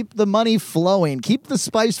like, keep the money flowing. Keep the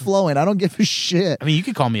spice flowing. I don't give a shit. I mean, you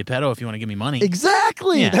could call me a pedo if you want to give me money.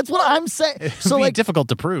 Exactly. Yeah. That's what I'm saying. It would be difficult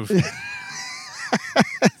to prove.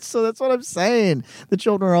 So that's what I'm saying. The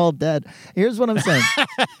children are all dead. Here's what I'm saying.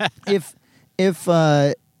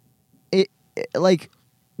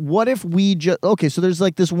 What if we just... Okay, so there's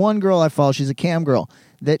like this one girl I follow. She's a cam girl.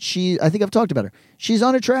 I think I've talked about her. She's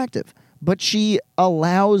unattractive, but she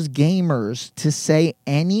allows gamers to say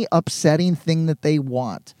any upsetting thing that they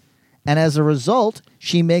want. And as a result,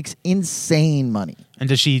 she makes insane money. And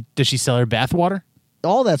does she sell her bathwater?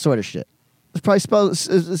 All that sort of shit. It probably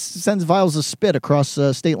sends vials of spit across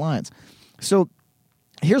state lines. So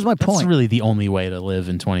here's my point. That's really the only way to live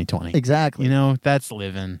in 2020. Exactly. You know, that's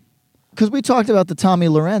living. Because we talked about the Tommy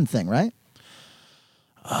Loren thing, right?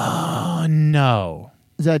 No.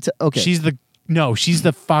 Okay. She's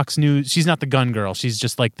the Fox News. She's not the gun girl. She's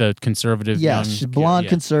just like the conservative. Yeah, she's blonde,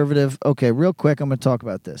 conservative. Okay, real quick, I'm going to talk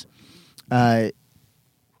about this. My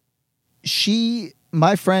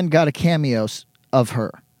friend got a cameo of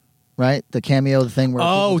her, right? The cameo thing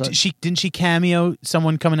where didn't she cameo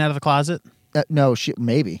someone coming out of the closet? No,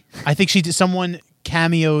 maybe. I think she did. Someone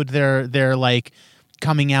cameoed their like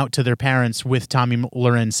coming out to their parents with Tommy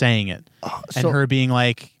Loren saying it, and her being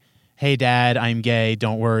like, "Hey, Dad, I'm gay.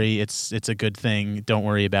 Don't worry. It's a good thing. Don't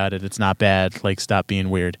worry about it. It's not bad. Like, stop being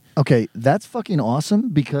weird." Okay, that's fucking awesome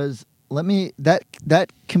because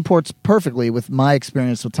that comports perfectly with my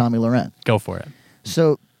experience with Tommy Loren. Go for it.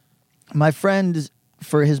 So, my friend,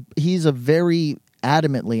 he's a very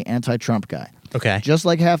adamantly anti-Trump guy. Okay. Just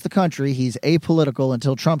like half the country, he's apolitical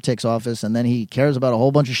until Trump takes office, and then he cares about a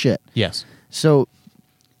whole bunch of shit. Yes. So,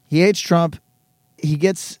 he hates Trump.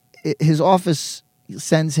 His office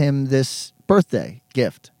sends him this birthday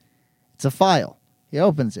gift. It's a file. He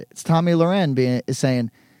opens it. It's Tommy Loren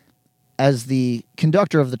saying, as the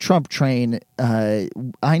conductor of the Trump train,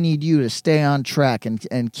 I need you to stay on track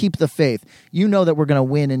and keep the faith. You know that we're going to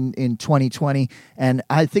win in 2020, and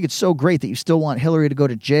I think it's so great that you still want Hillary to go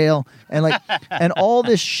to jail and like and all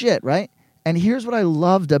this shit, right? And here's what I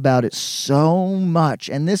loved about it so much,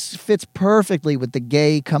 and this fits perfectly with the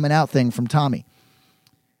gay coming out thing from Tommy.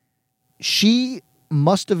 She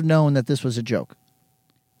must have known that this was a joke.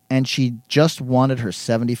 And she just wanted her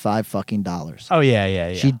 $75 fucking dollars. Oh,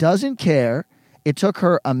 yeah. She doesn't care. It took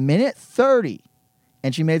her a minute 30,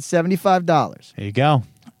 and she made $75. There you go.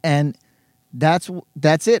 And that's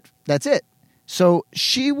it. That's it. So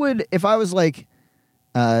she would, if I was like,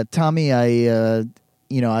 Tommy, I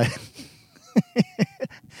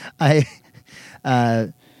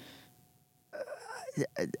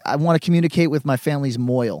want to communicate with my family's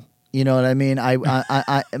moil. You know what I mean?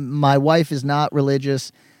 I my wife is not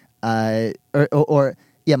religious. My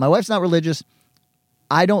wife's not religious.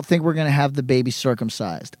 I don't think we're going to have the baby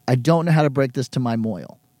circumcised. I don't know how to break this to my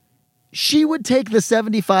moil. She would take the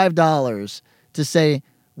 $75 to say,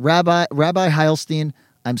 Rabbi Heilstein,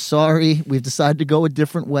 I'm sorry. We've decided to go a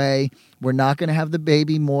different way. We're not going to have the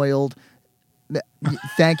baby moiled.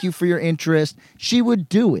 Thank you for your interest. She would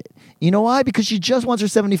do it. You know why? Because she just wants her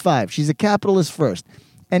 $75. She's a capitalist first.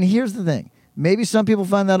 And here's the thing. Maybe some people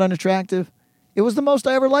find that unattractive. It was the most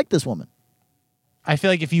I ever liked this woman. I feel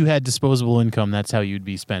like if you had disposable income, that's how you'd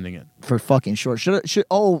be spending it. For fucking sure.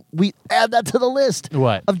 We add that to the list.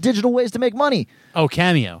 What? Of digital ways to make money. Oh,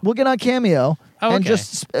 Cameo. We'll get on Cameo and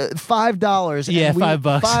just $5. Yeah,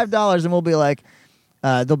 $5. $5, and we'll be like,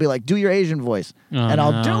 they'll be like, do your Asian voice. And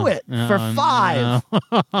I'll do it for $5.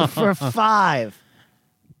 No. For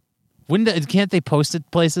 $5. Can't they post it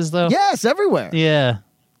places, though? Yes, everywhere. Yeah.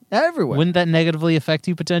 Everywhere. Wouldn't that negatively affect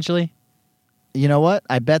you, potentially? You know what?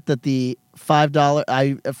 I bet that the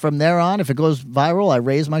 $5, from there on, if it goes viral, I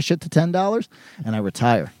raise my shit to $10 and I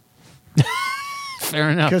retire. Fair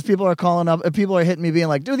enough. Because people are calling up, people are hitting me being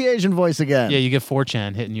like, do the Asian voice again. Yeah, you get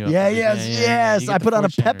 4chan hitting you up. Yes. I put on a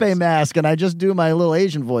Pepe mask and I just do my little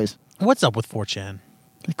Asian voice. What's up with 4chan?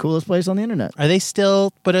 The coolest place on the internet. Are they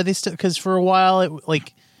still, because for a while,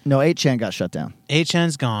 No, 8chan got shut down.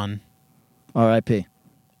 8chan's gone. R.I.P.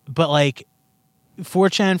 But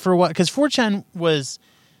 4chan for a while, because 4chan was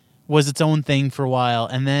its own thing for a while,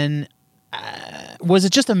 and then was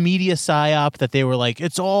it just a media psyop that they were like,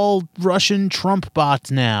 it's all Russian Trump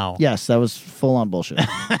bots now? Yes, that was full on bullshit.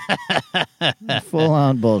 Full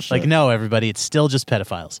on bullshit. Like, no, everybody, it's still just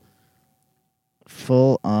pedophiles.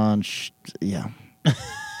 Full on, yeah.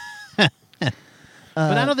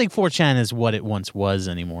 But I don't think 4chan is what it once was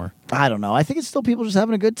anymore. I don't know. I think it's still people just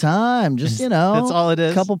having a good time. Just, That's all it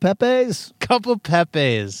is. Couple Pepes. Couple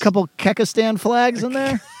Kekistan flags in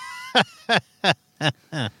there.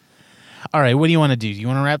 All right, what do you want to do? Do you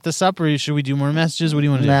want to wrap this up, or should we do more messages? What do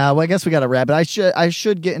you want to do? Nah, well, I guess we got to wrap it. I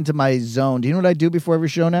should get into my zone. Do you know what I do before every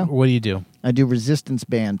show now? What do you do? I do resistance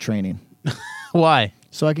band training. Why?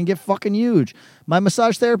 So I can get fucking huge. My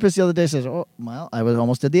massage therapist the other day says, oh, well, I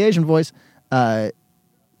almost did the Asian voice.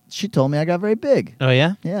 She told me I got very big. Oh,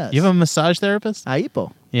 yeah? Yes. You have a massage therapist?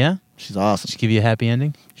 Aipo. Yeah? She's awesome. She give you a happy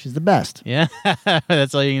ending? She's the best. Yeah?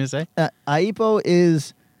 That's all you're going to say? Aipo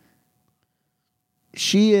is...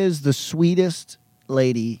 She is the sweetest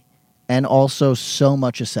lady and also so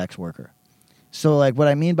much a sex worker. So, what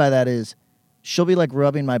I mean by that is she'll be,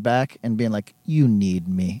 rubbing my back and being like, you need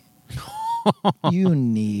me. You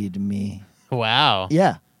need me. Wow.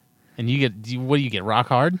 Yeah. And what do you get, rock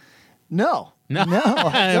hard? No, I don't.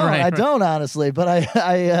 Right. I don't, honestly. But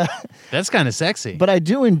I that's kind of sexy. But I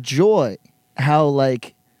do enjoy how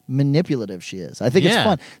manipulative she is. I think it's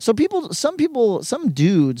fun. So some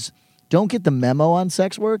dudes don't get the memo on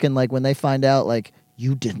sex work, and when they find out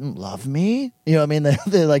you didn't love me, you know what I mean?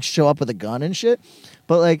 They show up with a gun and shit.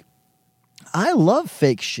 But I love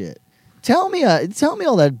fake shit. Tell me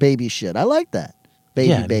all that baby shit. I like that.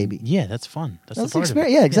 Baby. Yeah, that's fun. That's the part experience.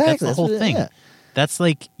 of it. Yeah, exactly. That's the whole thing. Yeah. That's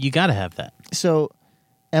you got to have that. So,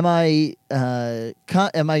 do I go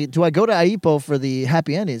to Aipo for the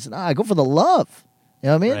happy endings? No, I go for the love. You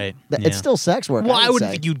know what I mean? Right. It's still sex work. Well, I wouldn't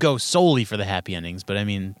say. think you'd go solely for the happy endings, but I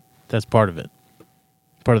mean, that's part of it.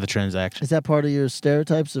 Part of the transaction. Is that part of your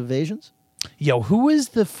stereotypes of Asians? Yo, who was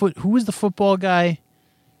the football guy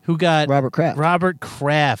who got Robert Kraft? Robert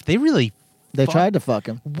Kraft. They tried to fuck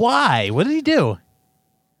him. Why? What did he do?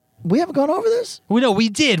 We haven't gone over this? We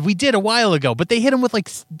did a while ago, but they hit him with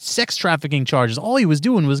sex trafficking charges. All he was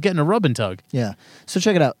doing was getting a rub and tug. Yeah. So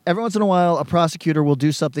check it out. Every once in a while, a prosecutor will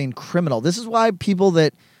do something criminal. This is why people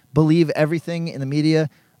that believe everything in the media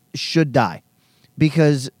should die.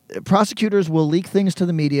 because prosecutors will leak things to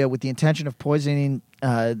the media with the intention of poisoning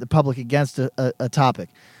the public against a topic.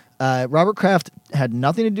 Robert Kraft had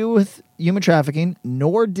nothing to do with human trafficking,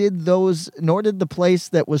 nor did the place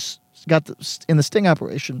that in the sting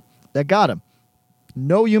operation that got him.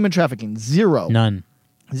 No human trafficking, zero, None.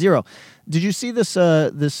 zero. Did you see this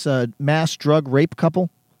mass drug rape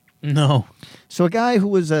couple? No. So a guy who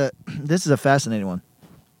was this is a fascinating one.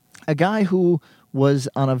 A guy who was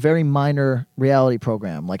on a very minor reality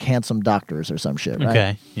program, like Handsome Doctors or some shit, right?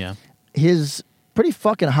 Okay, yeah. His pretty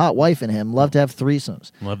fucking hot wife and him love to have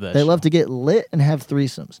threesomes. Love that They shit. love to get lit and have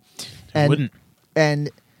threesomes. Wouldn't. And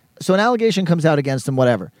so an allegation comes out against him,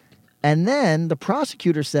 whatever. And then the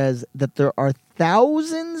prosecutor says that there are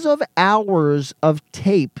thousands of hours of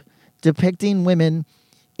tape depicting women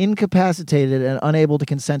incapacitated and unable to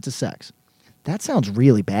consent to sex. That sounds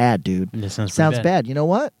really bad, dude. That sounds pretty bad. You know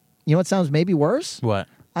what? You know what sounds maybe worse? What?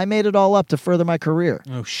 I made it all up to further my career.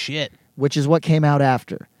 Oh, shit. Which is what came out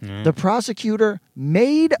after. The prosecutor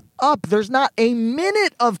made up. There's not a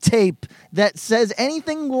minute of tape that says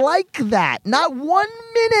anything like that. Not 1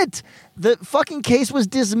 minute. The fucking case was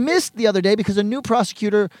dismissed the other day because a new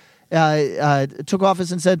prosecutor took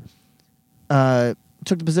office and said,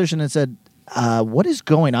 took the position and said, what is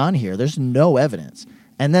going on here? There's no evidence.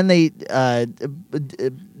 And then they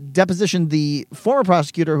depositioned the former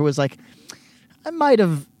prosecutor who was like, I might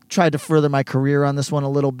have tried to further my career on this one a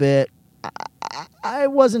little bit. I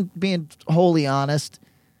wasn't being wholly honest.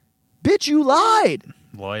 Bitch, you lied.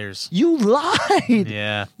 Lawyers. You lied.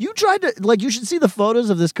 Yeah. You tried to, like, you should see the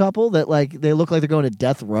photos of this couple that, like, they look like they're going to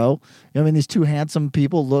death row. You know what I mean? These two handsome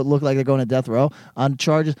people look like they're going to death row on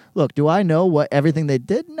charges. Look, do I know what everything they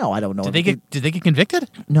did? No, I don't know. Did they get convicted?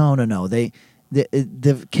 No.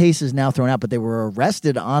 The case is now thrown out, but they were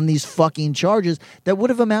arrested on these fucking charges that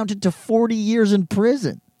would have amounted to 40 years in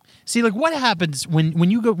prison. See, like, what happens when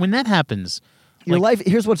that happens? Your like, life.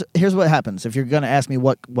 Here's what happens. If you're going to ask me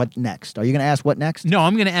what next, are you going to ask what next? No,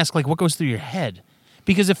 I'm going to ask, like, what goes through your head?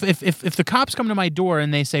 Because if the cops come to my door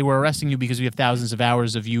and they say we're arresting you because we have thousands of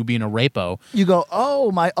hours of you being a rapo, you go,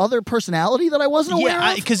 oh, my other personality that I wasn't aware of?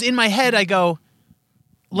 Yeah, because in my head I go,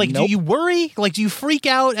 like, Nope. do you worry? Like, do you freak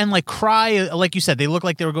out and, like, cry? Like you said, they look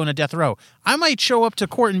like they were going to death row. I might show up to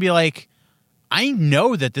court and be like, I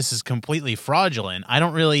know that this is completely fraudulent. I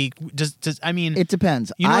don't really I mean, it depends.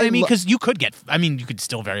 You know what I mean? Because you could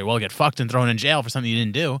still very well get fucked and thrown in jail for something you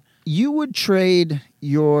didn't do. You would trade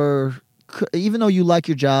even though you like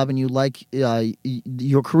your job and you like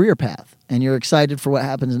your career path and you're excited for what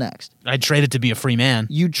happens next. I'd trade it to be a free man.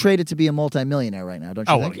 You'd trade it to be a multimillionaire right now, don't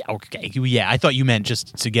you think? Oh, okay. Yeah, I thought you meant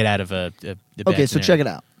just to get out of a bad Okay, so scenario. check it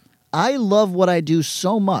out. I love what I do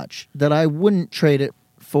so much that I wouldn't trade it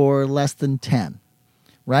for less than 10,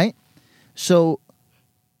 right? So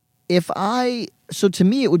to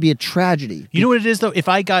me it would be a tragedy. You know what it is though? If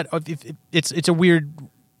it's a weird,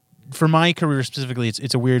 for my career specifically,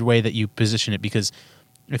 it's a weird way that you position it, because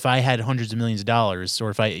if I had hundreds of millions of dollars, or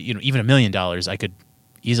if I, even $1 million, I could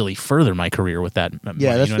easily further my career with that.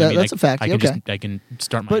 Yeah, money, that's a fact. I can Okay. I can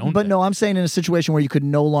start my own. But no, I'm saying in a situation where you could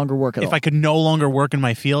no longer work at all. If I could no longer work in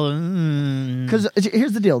my field, because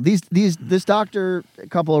here's the deal: this doctor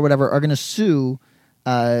couple or whatever are going to sue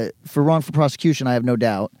for wrongful prosecution. I have no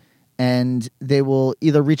doubt, and they will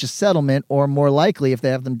either reach a settlement or, more likely, if they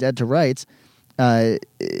have them dead to rights, put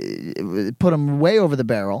them way over the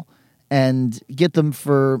barrel and get them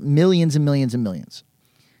for millions and millions and millions.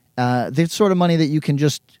 The sort of money that you can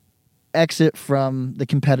just exit from the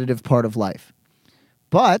competitive part of life.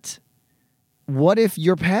 But what if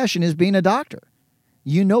your passion is being a doctor?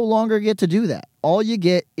 You no longer get to do that. All you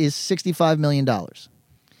get is $65 million.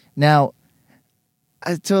 Now,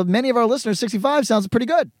 to many of our listeners, 65 sounds pretty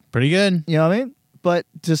good. Pretty good. You know what I mean? But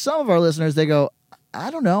to some of our listeners, they go,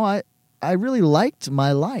 I don't know. I really liked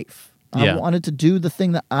my life. Yeah. I wanted to do the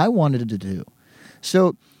thing that I wanted to do.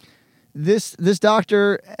 So this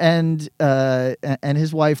doctor and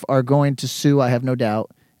his wife are going to sue, I have no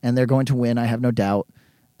doubt, and they're going to win, I have no doubt.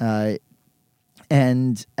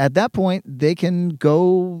 And at that point, they can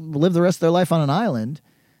go live the rest of their life on an island.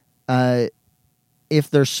 If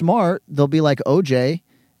they're smart, they'll be like OJ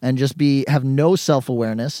and just have no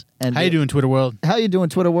self-awareness. And how you doing, Twitter world? How you doing,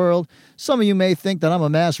 Twitter world? Some of you may think that I'm a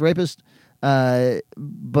mass rapist, but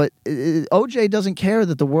OJ doesn't care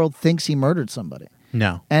that the world thinks he murdered somebody.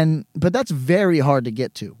 No. But that's very hard to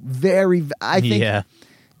get to. I think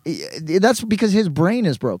that's because his brain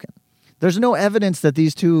is broken. There's no evidence that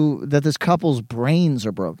this couple's brains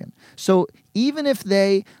are broken. So even if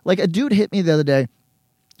a dude hit me the other day,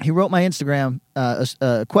 he wrote my Instagram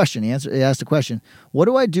a question. He asked a question. What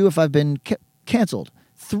do I do if I've been canceled?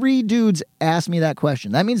 3 dudes asked me that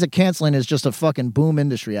question. That means that canceling is just a fucking boom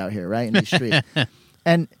industry out here, right, in these streets.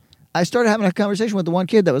 And I started having a conversation with the one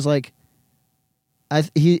kid that was like,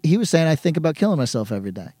 he was saying, I think about killing myself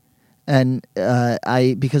every day. And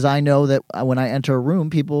because I know that when I enter a room,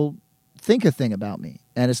 people think a thing about me.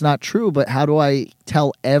 And it's not true, but how do I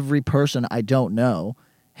tell every person I don't know,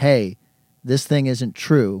 hey, this thing isn't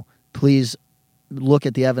true. Please look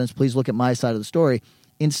at the evidence. Please look at my side of the story.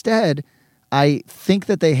 Instead, I think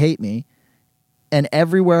that they hate me. And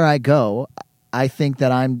everywhere I go, I think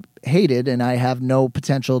that I'm hated and I have no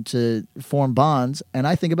potential to form bonds. And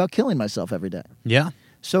I think about killing myself every day. Yeah.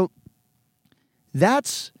 So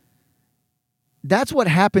that's what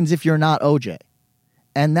happens if you're not OJ.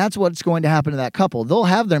 And that's what's going to happen to that couple. They'll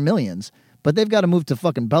have their millions, but they've got to move to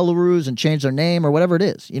fucking Belarus and change their name or whatever it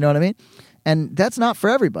is. You know what I mean? And that's not for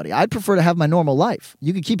everybody. I'd prefer to have my normal life.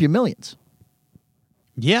 You could keep your millions.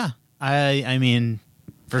 Yeah. I mean,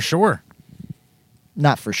 for sure.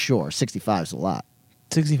 Not for sure. 65 is a lot.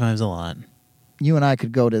 65 is a lot. You and I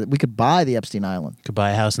we could buy the Epstein Island. Could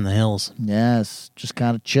buy a house in the hills. Yes. Just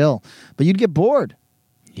kind of chill. But you'd get bored.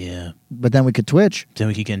 Yeah. But then we could Twitch. Then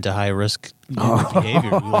we could get into high risk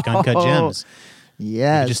behavior, like Uncut Gems.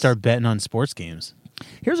 Yes. Just start betting on sports games.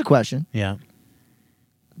 Here's a question. Yeah.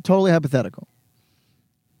 Totally hypothetical.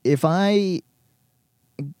 If I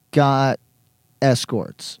got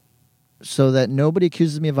escorts so that nobody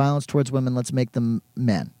accuses me of violence towards women, let's make them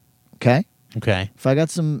men. Okay? Okay. If I got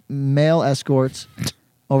some male escorts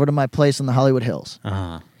over to my place in the Hollywood Hills.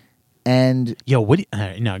 Uh-huh. And all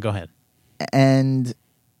right, no, go ahead. And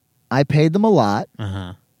I paid them a lot.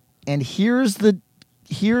 Uh-huh. And here's the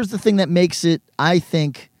thing that makes it, I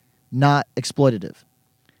think, not exploitative.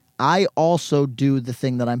 I also do the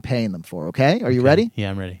thing that I'm paying them for, okay? Are you ready?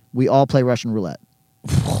 Yeah, I'm ready. We all play Russian roulette.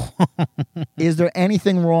 Is there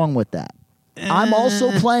anything wrong with that? I'm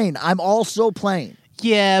also playing.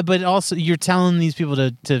 Yeah, but also you're telling these people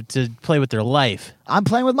to play with their life. I'm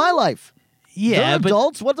playing with my life. Yeah, They're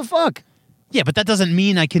adults. What the fuck? Yeah, but that doesn't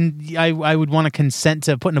mean I would want to consent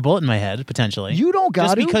to putting a bullet in my head, potentially. You don't got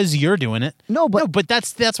Just to. because you're doing it. No, but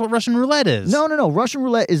that's what Russian roulette is. No. Russian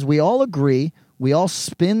roulette is we all agree, we all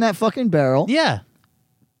spin that fucking barrel. Yeah.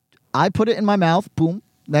 I put it in my mouth, boom.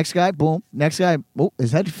 Next guy, boom. Next guy, oh,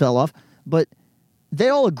 his head fell off. But they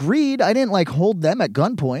all agreed. I didn't hold them at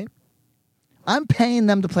gunpoint. I'm paying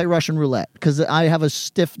them to play Russian roulette because I have a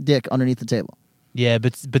stiff dick underneath the table. Yeah,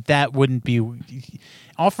 but that wouldn't be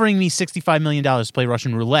offering me $65 million to play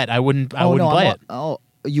Russian roulette. I wouldn't play it. Oh,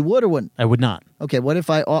 you would or wouldn't? I would not. Okay, what if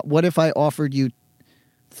I offered you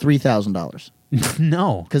 $3,000?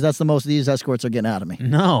 No, because that's the most these escorts are getting out of me.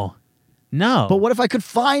 No. But what if I could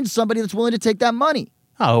find somebody that's willing to take that money?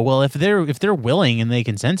 Oh well, if they're willing and they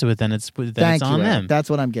consent to it, then it's on them. Eric. That's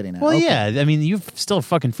what I'm getting at. Well, okay. yeah. I mean, you've still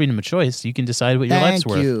fucking freedom of choice. You can decide what your life's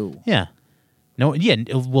worth. Thank you. Yeah. No. Yeah.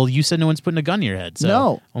 Well, you said no one's putting a gun to your head. So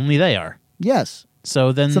no. Only they are. Yes.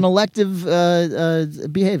 So then it's an elective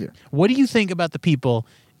behavior. What do you think about the people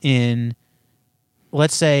in,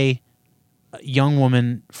 let's say, a young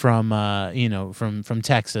woman from from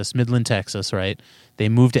Texas, Midland, Texas, right? They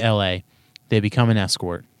move to L.A. They become an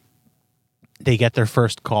escort. They get their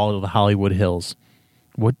first call to the Hollywood Hills.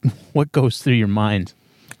 What goes through your mind?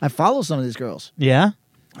 I follow some of these girls. Yeah?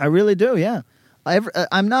 I really do, yeah.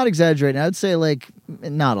 I'm not exaggerating. I would say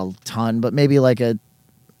not a ton, but maybe a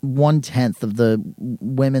 1/10 of the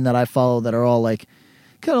women that I follow that are all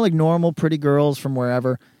kind of normal, pretty girls from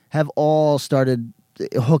wherever have all started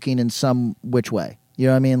hooking in some which way. You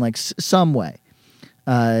know what I mean? Some way.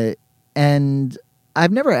 And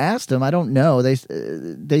I've never asked them. I don't know.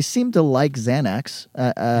 They seem to like Xanax.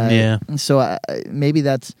 Yeah. So maybe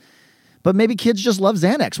that's... But maybe kids just love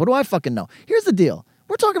Xanax. What do I fucking know? Here's the deal.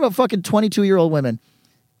 We're talking about fucking 22-year-old women.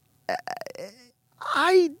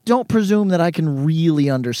 I don't presume that I can really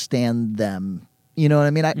understand them. You know what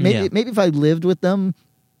I mean? Maybe if I lived with them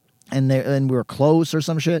and we were close or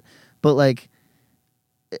some shit. But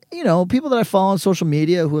people that I follow on social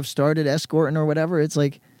media who have started escorting or whatever, it's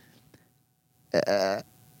I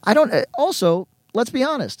don't... Also, let's be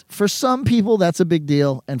honest. For some people, that's a big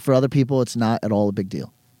deal. And for other people, it's not at all a big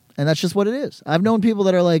deal. And that's just what it is. I've known people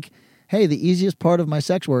that are hey, the easiest part of my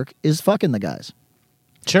sex work is fucking the guys.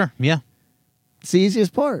 Sure, yeah. It's the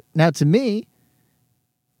easiest part. Now, to me,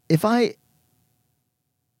 I've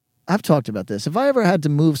talked about this. If I ever had to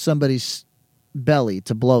move somebody's belly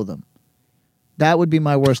to blow them, that would be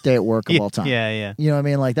my worst day at work of all time. Yeah. You know what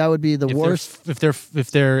I mean? That would be the worst. If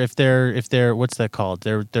they're what's that called?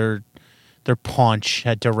 Their paunch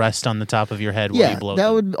had to rest on the top of your head while you blow them. That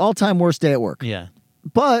would all-time worst day at work. Yeah.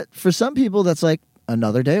 But for some people, that's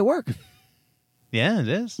another day at work. Yeah, it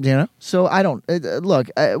is. You know? So I don't... look,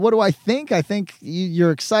 what do I think? I think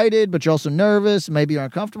you're excited, but you're also nervous. Maybe you're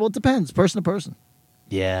uncomfortable. It depends, person to person.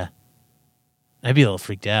 Yeah. I'd be a little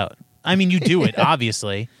freaked out. I mean, you do it,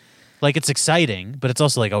 obviously. Like, it's exciting, but it's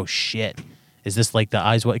also like, oh, shit. Is this like the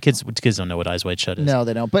Eyes Wide... Kids don't know what Eyes Wide Shut is. No,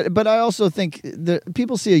 they don't. But I also think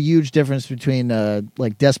people see a huge difference between,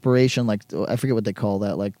 like, desperation, like, I forget what they call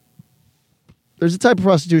that. Like, there's a type of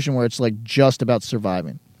prostitution where it's, like, just about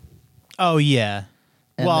surviving. Oh, yeah.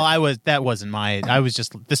 And that wasn't my... I was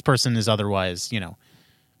just... This person is otherwise,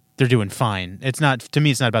 they're doing fine. It's not... To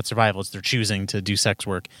me, it's not about survival. It's they're choosing to do sex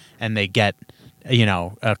work, and they get,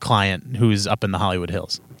 a client who's up in the Hollywood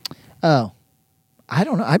Hills. Oh. I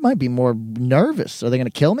don't know. I might be more nervous. Are they going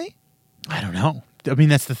to kill me? I don't know. I mean,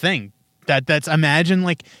 that's the thing. That's imagine,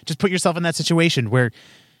 like, just put yourself in that situation where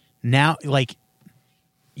now, like,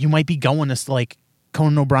 you might be going to, like,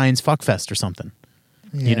 Conan O'Brien's Fuckfest or something.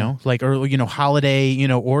 Yeah. Like, or, holiday,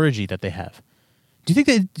 orgy that they have. Do you think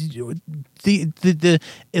that the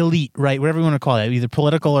elite, right, whatever you want to call it, either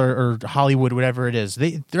political or Hollywood, whatever it is,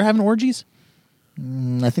 they're having orgies?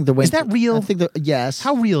 I think they're waiting. Is that real? I think yes.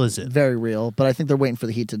 How real is it? Very real, but I think they're waiting for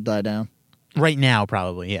the heat to die down. Right now,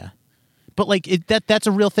 probably, yeah. But, like, that's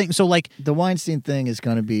a real thing. So, like... The Weinstein thing is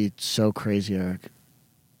going to be so crazy, Eric.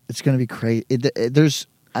 It's going to be crazy.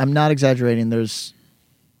 I'm not exaggerating. There's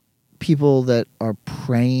people that are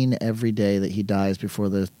praying every day that he dies before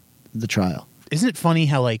the trial. Isn't it funny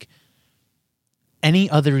how, like, any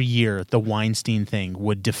other year, the Weinstein thing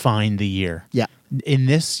would define the year? Yeah. In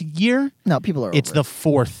this year? No, people are It's over the it.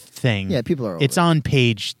 fourth thing. Yeah, people are over It's it. on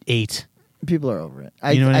page 8. People are over it.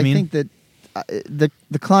 You know what I mean? I think that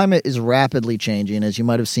the climate is rapidly changing, as you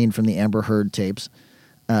might have seen from the Amber Heard tapes.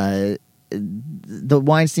 The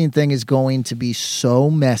Weinstein thing is going to be so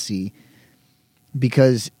messy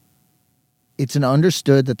because it's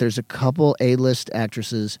understood that there's a couple A-list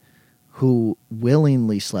actresses who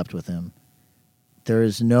willingly slept with him. There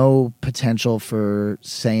is no potential for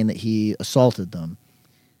saying that he assaulted them.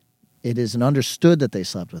 It is understood that they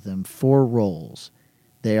slept with him for roles.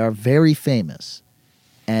 They are very famous.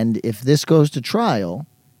 And if this goes to trial,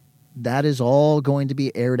 that is all going to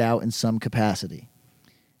be aired out in some capacity.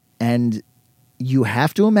 And you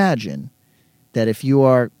have to imagine that if you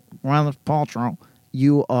are Gwyneth Paltrow,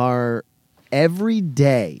 you are every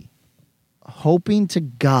day hoping to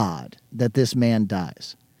God that this man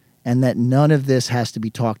dies and that none of this has to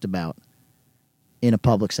be talked about in a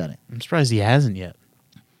public setting. I'm surprised he hasn't yet.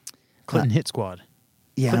 Clinton Hit Squad.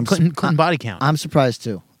 Yeah, Clinton Body Count. I'm surprised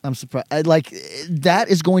too. I'm surprised. That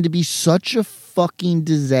is going to be such a fucking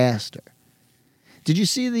disaster. Did you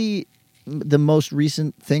see the most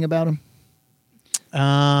recent thing about him?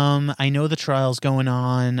 I know the trial's going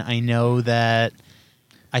on. I know that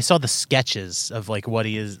I saw the sketches of like what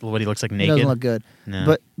he looks like naked. It doesn't look good.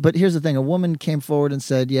 No. But here's the thing. A woman came forward and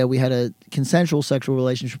said, yeah, we had a consensual sexual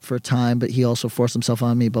relationship for a time, but he also forced himself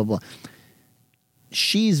on me, blah, blah.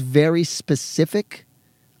 She's very specific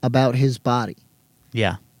about his body.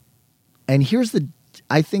 Yeah. And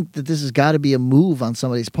I think that this has got to be a move on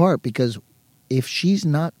somebody's part, because if she's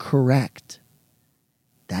not correct,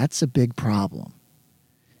 that's a big problem.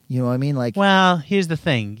 You know what I mean? Like, well, here's the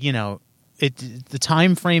thing. The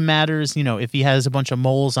time frame matters. If he has a bunch of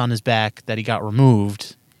moles on his back that he got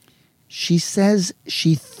removed. She says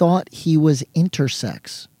she thought he was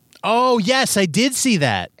intersex. Oh, yes, I did see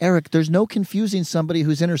that. Eric, there's no confusing somebody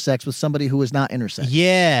who's intersex with somebody who is not intersex.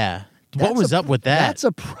 Yeah. What was up with that? That's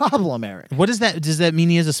a problem, Eric. What is that? Does that mean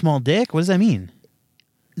he has a small dick? What does that mean?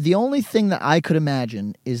 The only thing that I could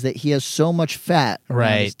imagine is that he has so much fat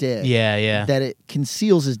around his dick. Yeah. That it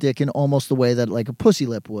conceals his dick in almost the way that like a pussy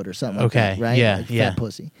lip would or something like that, right? Yeah, like fat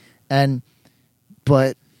pussy.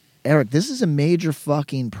 But Eric, this is a major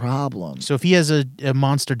fucking problem. So if he has a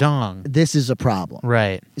monster dong. This is a problem.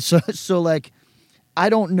 Right. So like, I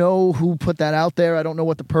don't know who put that out there. I don't know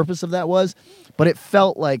what the purpose of that was, but it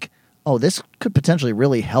felt like, oh, this could potentially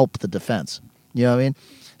really help the defense. You know what I mean?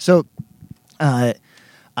 So,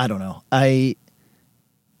 I don't know.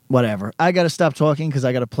 Whatever. I got to stop talking because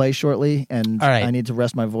I got to play shortly, and I need to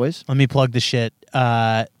rest my voice. Let me plug the shit.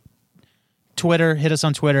 Twitter. Hit us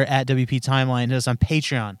on Twitter at WP Timeline. Hit us on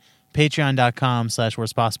Patreon.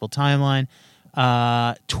 Patreon.com/worstpossibletimeline.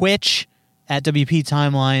 Twitch at WP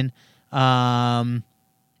Timeline.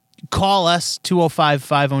 Call us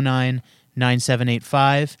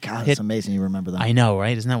 205-509-9785. God, it's amazing you remember that. I know,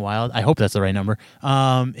 right? Isn't that wild? I hope that's the right number.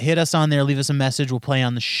 Hit us on there. Leave us a message. We'll play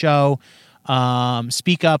on the show.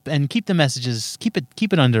 Speak up and keep the messages. Keep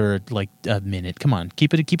it under like a minute. Come on,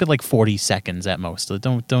 keep it like 40 seconds at most.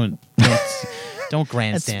 Don't Don't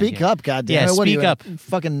grandstand. And speak here. up, goddamn. Yeah, What, speak are you, up.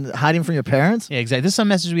 Fucking hiding from your parents? Yeah, exactly. This is a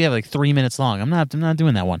message we have like 3 minutes long. I'm not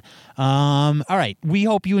doing that one. All right. We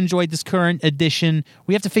hope you enjoyed this current edition.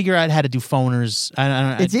 We have to figure out how to do phoners.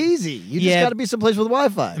 It's easy. You just got to be someplace with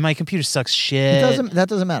Wi-Fi. My computer sucks shit. That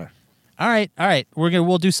doesn't matter. All right.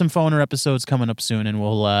 We'll do some phoner episodes coming up soon, and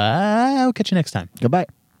we'll catch you next time. Goodbye.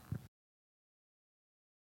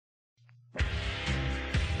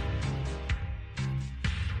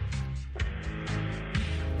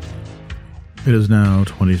 It is now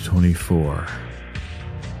 2024,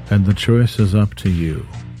 and the choice is up to you.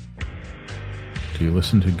 Do you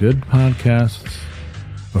listen to good podcasts,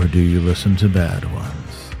 or do you listen to bad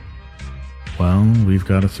ones? Well, we've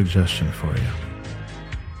got a suggestion for you.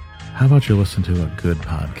 How about you listen to a good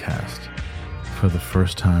podcast for the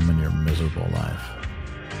first time in your miserable life?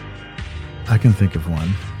 I can think of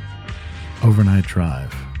one. Overnight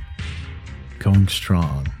Drive. Going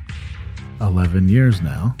strong. 11 years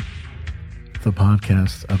now. The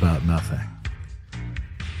podcast about nothing.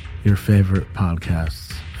 Your favorite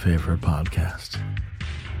podcast's favorite podcast.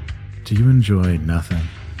 Do you enjoy nothing?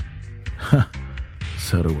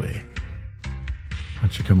 So do we. Why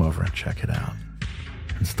don't you come over and check it out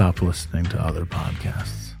and stop listening to other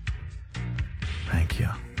podcasts? Thank you.